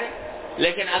کوئی نہ کرے،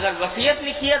 لیکن اگر وصیت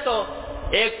لکھی ہے تو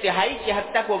 1/3 کی حد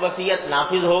تک وہ وصیت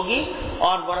نافذ ہوگی،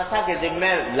 اور ورثہ کے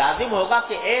ذمہ لازم ہوگا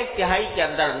کہ 1/3 کے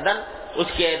اندر اندر اس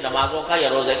کے نمازوں کا یا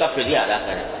روزے کا فدیہ ادا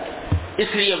کرے۔ اس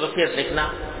لیے وصیت لکھنا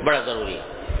بڑا ضروری ہے۔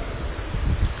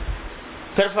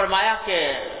 پھر فرمایا کہ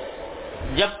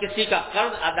جب کسی کا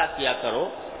قرض ادا کیا کرو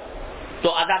تو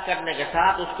ادا کرنے کے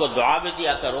ساتھ اس کو دعا بھی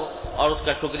دیا کرو اور اس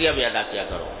کا شکریہ بھی ادا کیا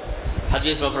کرو۔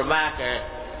 حدیث میں فرمایا کہ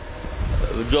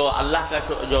جو اللہ کا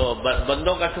جو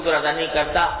بندوں کا شکر ادا نہیں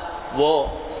کرتا وہ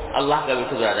اللہ کا بھی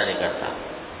شکر ادا نہیں کرتا۔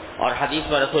 اور حدیث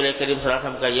میں رسول کریم صلی اللہ علیہ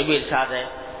وسلم کا یہ بھی ارشاد ہے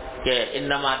کہ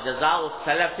انما جزاء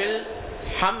السلف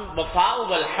الحمد وفاء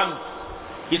والحمد،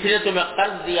 کسی نے تمہیں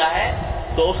قرض دیا ہے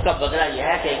تو اس کا بدلہ یہ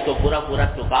ہے کہ ایک تو پورا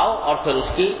چکاؤ اور پھر اس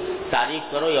کی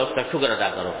تعریف کرو یا اس کا شکر ادا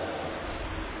کرو۔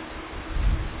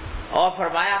 اور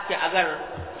فرمایا کہ اگر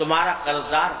تمہارا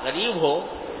قرضدار غریب ہو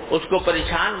اس کو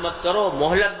پریشان مت کرو،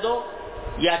 مہلت دو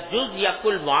یا جز یا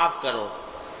کل معاف کرو،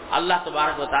 اللہ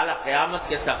تبارک و تعالیٰ قیامت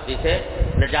کے سختی سے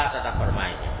نجات عطا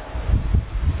فرمائیں گے۔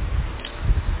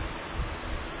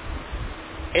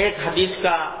 ایک حدیث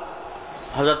کا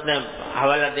حضرت نے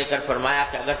حوالہ دے کر فرمایا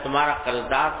کہ اگر تمہارا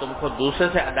قرضدار تم کو دوسرے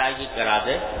سے ادائیگی کرا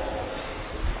دے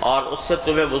اور اس سے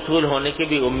تمہیں وصول ہونے کی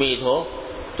بھی امید ہو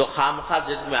تو خامخواہ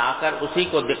ضد میں آ کر اسی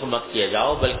کو دکھ مت کیے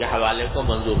جاؤ بلکہ حوالے کو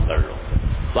منظور کر لو۔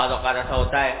 بعض اوقات ایسا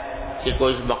ہوتا ہے کہ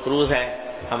کوئی مقروض ہے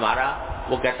ہمارا،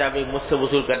 وہ کہتا ہے بھائی مجھ سے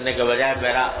وصول کرنے کے بجائے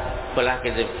میرا فلاں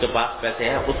کے پاس پیسے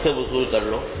ہیں اس سے وصول کر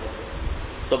لو،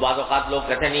 تو بعض اوقات لوگ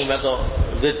کہتے ہیں نہیں میں تو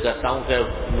ضد کرتا ہوں کہ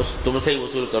تم سے ہی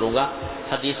وصول کروں گا۔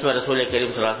 حدیث میں رسول کریم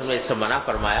صلی اللہ علیہ وسلم نے اس سے منع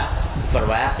فرمایا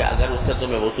کہ اگر اس سے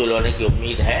تمہیں وصول ہونے کی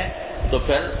امید ہے تو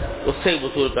پھر اس سے ہی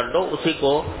وصول کر دو، اسی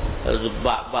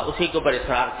کو پر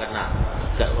اصرار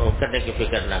کرنے کی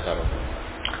فکر نہ کرو۔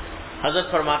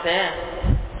 حضرت فرماتے ہیں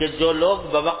کہ جو لوگ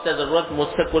بوقت ضرورت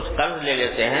مجھ سے کچھ قرض لے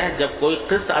لیتے ہیں، جب کوئی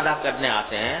قسط ادا کرنے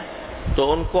آتے ہیں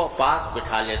تو ان کو پاس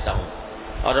بٹھا لیتا ہوں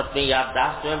اور اپنی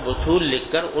یادداشت میں وصول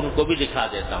لکھ کر ان کو بھی دکھا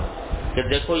دیتا ہوں کہ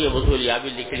دیکھو یہ وصول یابی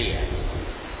لکھ لی ہے،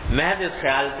 محض اس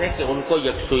خیال سے کہ ان کو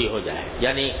یکسوئی ہو جائے،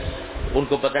 یعنی ان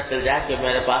کو پتہ چل جائے کہ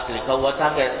میرے پاس لکھا ہوا تھا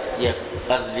کہ یہ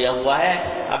قرض لیا ہوا ہے،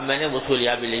 اب میں نے وصول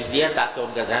یابی لکھ دیا تاکہ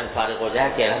ان کا ذہن فارغ ہو جائے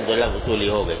کہ الحمدللہ وصولی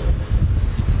ہو گئی۔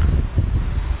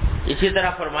 اسی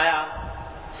طرح فرمایا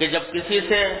کہ جب کسی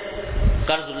سے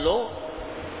قرض لو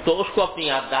تو اس کو اپنی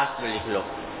یادداشت میں لکھ لو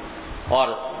اور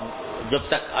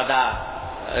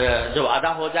جب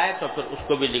ادا ہو جائے تو پھر اس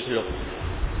کو بھی لکھ لو۔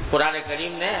 قرآن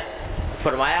کریم نے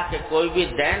فرمایا کہ کوئی بھی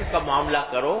دین کا معاملہ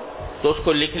کرو تو اس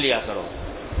کو لکھ لیا کرو،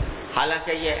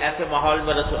 حالانکہ یہ ایسے ماحول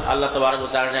میں اللہ تبارک و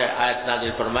تعالیٰ نے آیت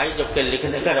نازل فرمائی جبکہ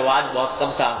لکھنے کا رواج بہت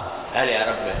کم تھا اہل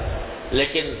عرب میں،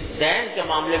 لیکن دین کے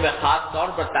معاملے میں خاص طور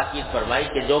پر تاکید فرمائی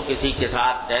کہ جو کسی کے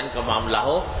ساتھ دین کا معاملہ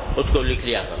ہو اس کو لکھ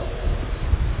لیا کرو۔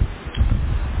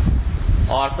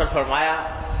 اور پھر فرمایا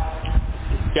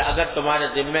کہ اگر تمہارے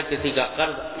ذمے کسی کا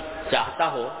قرض چاہتا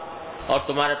ہو اور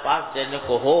تمہارے پاس دینے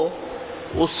کو ہو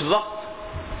اس وقت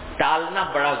ٹالنا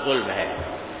بڑا ظلم ہے۔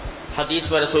 حدیث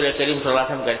میں رسول کریم صلی اللہ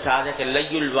علیہ وسلم کا ارشاد ہے کہ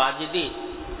لی الواجدی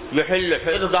یحل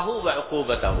حرضہ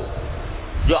وعقوبتہ،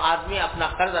 جو آدمی اپنا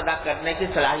قرض ادا کرنے کی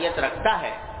صلاحیت رکھتا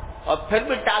ہے اور پھر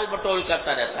بھی ٹال مٹول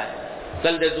کرتا رہتا ہے،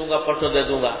 کل دے دوں گا پرسوں دے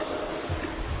دوں گا،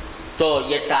 تو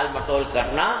یہ ٹال مٹول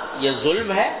کرنا یہ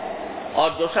ظلم ہے، اور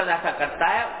جو شخص ایسا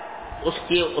کرتا ہے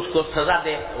اس کو سزا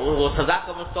وہ سزا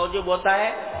کا مستوجب ہوتا ہے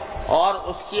اور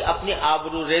اس کی اپنی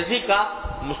آبرو ریزی کا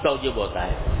مستوجب ہوتا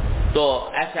ہے، تو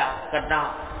ایسا کرنا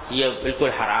یہ بالکل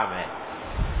حرام ہے۔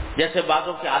 جیسے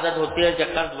بعضوں کی عادت ہوتی ہے کہ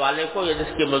قرض والے کو یا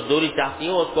جس کی مزدوری چاہتی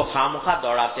ہو اس کو خامخواہ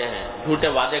دوڑاتے ہیں، جھوٹے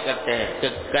وعدے کرتے ہیں کہ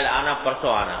کل آنا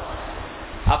پرسوں آنا،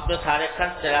 اپنے سارے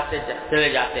خرچ چلے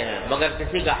جاتے ہیں مگر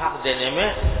کسی کا حق دینے میں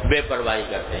بے پرواہی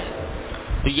کرتے ہیں۔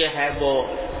 تو یہ ہے وہ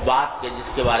بات کہ جس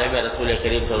کے بارے میں رسول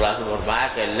کریم صلی اللہ علیہ وسلم نے فرمایا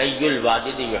کہ لی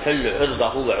الواجد یحل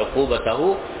عرضہ وعقوبتہ،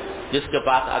 جس کے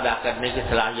پاس ادا کرنے کی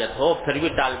صلاحیت ہو پھر بھی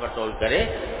ٹال مٹول کرے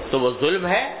تو وہ ظلم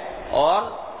ہے اور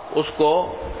اس کو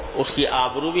اس کی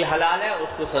آبرو بھی حلال ہے،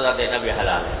 اس کو سزا دینا بھی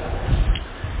حلال ہے۔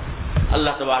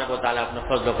 اللہ تبارک و تعالیٰ اپنے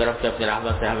فضل و کرم سے اپنی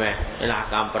رحمت سے ہمیں ان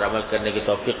احکام پر عمل کرنے کی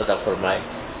توفیق عطا فرمائے۔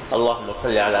 اللهم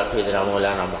صل على سيدنا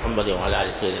مولانا محمد وعلى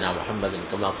آل سيدنا محمد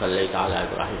كما صليت على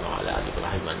إبراهيم وعلى آل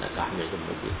إبراهيم إنك حميد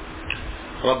مجيد۔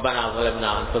 ربنا ظلمنا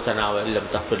أنفسنا وإن لم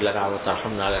تغفر لنا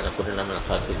وترحمنا لنكونن من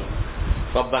الخاسرين۔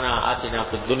 ربنا آتنا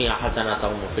في الدنيا حسنة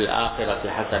وفي الآخرة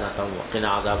حسنة وقنا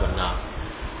عذاب النار۔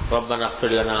 ربنا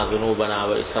اغفر لنا ذنوبنا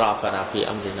وإسرافنا في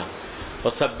أمرنا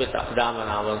وثبت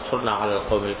أقدامنا وانصرنا على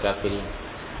القوم الكافرين۔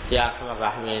 یا ارحم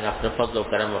الراحمین اپنے فضل و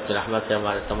کرم اور رحمت سے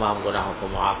ہمارے تمام گناہوں کو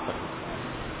معاف فرما۔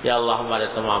 یا اللہ ہمارے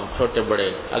تمام چھوٹے بڑے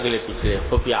اگلے پچھلے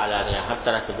خفیہ علانیہ ہر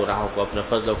طرح کے گناہوں کو اپنے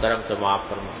فضل و کرم سے معاف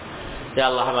فرما۔ یا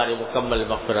اللہ ہماری مکمل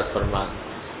مغفرت فرما دے،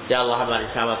 یا اللہ ہماری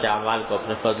شامت اعمال کو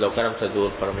اپنے فضل و کرم سے دور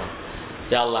فرما،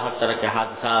 یا اللہ ہر طرح کے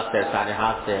حادثات سے،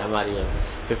 سانحات سے ہماری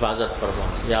حفاظت فرما،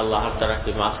 یا اللہ ہر طرح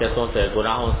کی معصیتوں سے،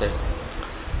 گناہوں سے،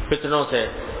 فتنوں سے،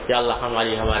 یا اللہ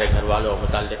ہمارے گھر والوں،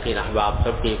 متعلقین، احباب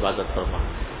سب کی حفاظت فرما،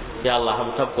 یا اللہ ہم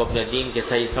سب کو اپنے دین کی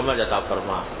صحیح سمجھ عطا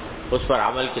فرما، اس پر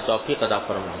عمل کی توفیق عطا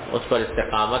فرما، اس پر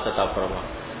استقامت عطا فرما،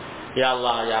 یا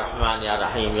اللہ یا رحمان یا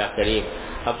رحیم یا کریم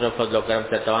اپنے فضل و کرم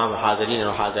سے تمام حاضرین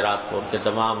اور حاضرات کو ان کے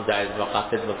تمام جائز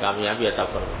مقاصد میں کامیابی عطا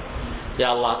فرما، یا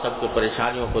اللہ سب کی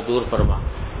پریشانیوں کو دور فرما،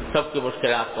 سب کی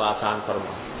مشکلات کو آسان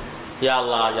فرما، یا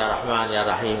اللہ یا رحمان یا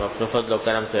رحیم اپنے فضل و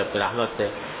کرم سے، اپنے رحمت سے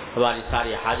ہماری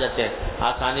ساری حاجتیں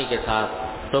آسانی کے ساتھ،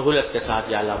 سہولت کے ساتھ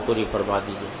یا اللہ پوری فرما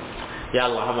دیجیے، یا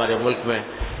اللہ ہمارے ملک میں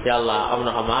یا اللہ امن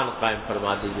و امان قائم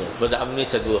فرما دیجیے، بد امنی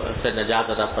سے نجات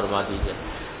عطا فرما دیجیے،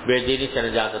 بے دینی سے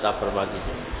نجات عطا فرما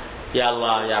دیجیے، یا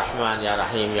اللہ یا رحمان یا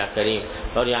رحیم یا کریم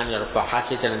اور یعنی اور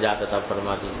فحاشی سے نجات عطا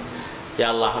فرما دیجیے، یا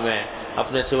اللہ ہمیں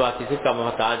اپنے سوا کسی کا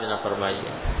محتاج نہ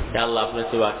فرمائیے، یا اللہ اپنے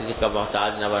سوا کسی کا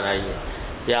محتاج نہ بنائیے،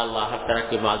 یا اللہ ہر طرح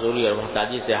کی معذوری اور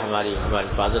محتاجی سے ہماری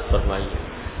حفاظت فرمائیے،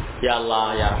 یا اللہ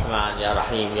یا رحمان یا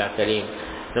رحیم یا کریم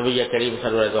نبی کریم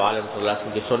سرور دو عالم صلی اللہ علیہ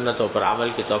وسلم کی سنتوں پر عمل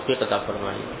کی توفیق عطا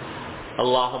فرمائیے۔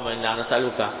 اللہم انا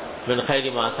نسألک من خیر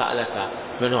ما سألک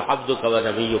منہ عبدک و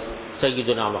نبیک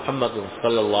سیدنا محمد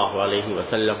صلی اللہ علیہ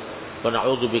وسلم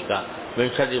ونعوذ بک من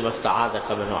شر ما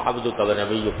استعاذک منہ عبدک و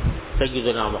نبیک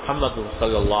سیدنا محمد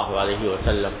صلی اللہ علیہ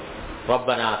وسلم۔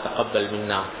 ربنا تقبل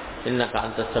منا انک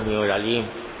انت السمیع العلیم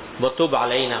وتب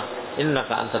علینا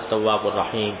انک انت التواب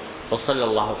الرحیم، وصلی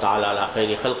اللہ تعالی علی خیر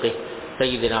خلقہ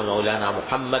سیدنا مولانا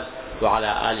محمد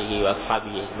وعلى آلہ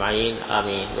واصحابہ اجمعین،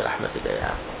 آمین برحمتک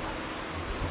یا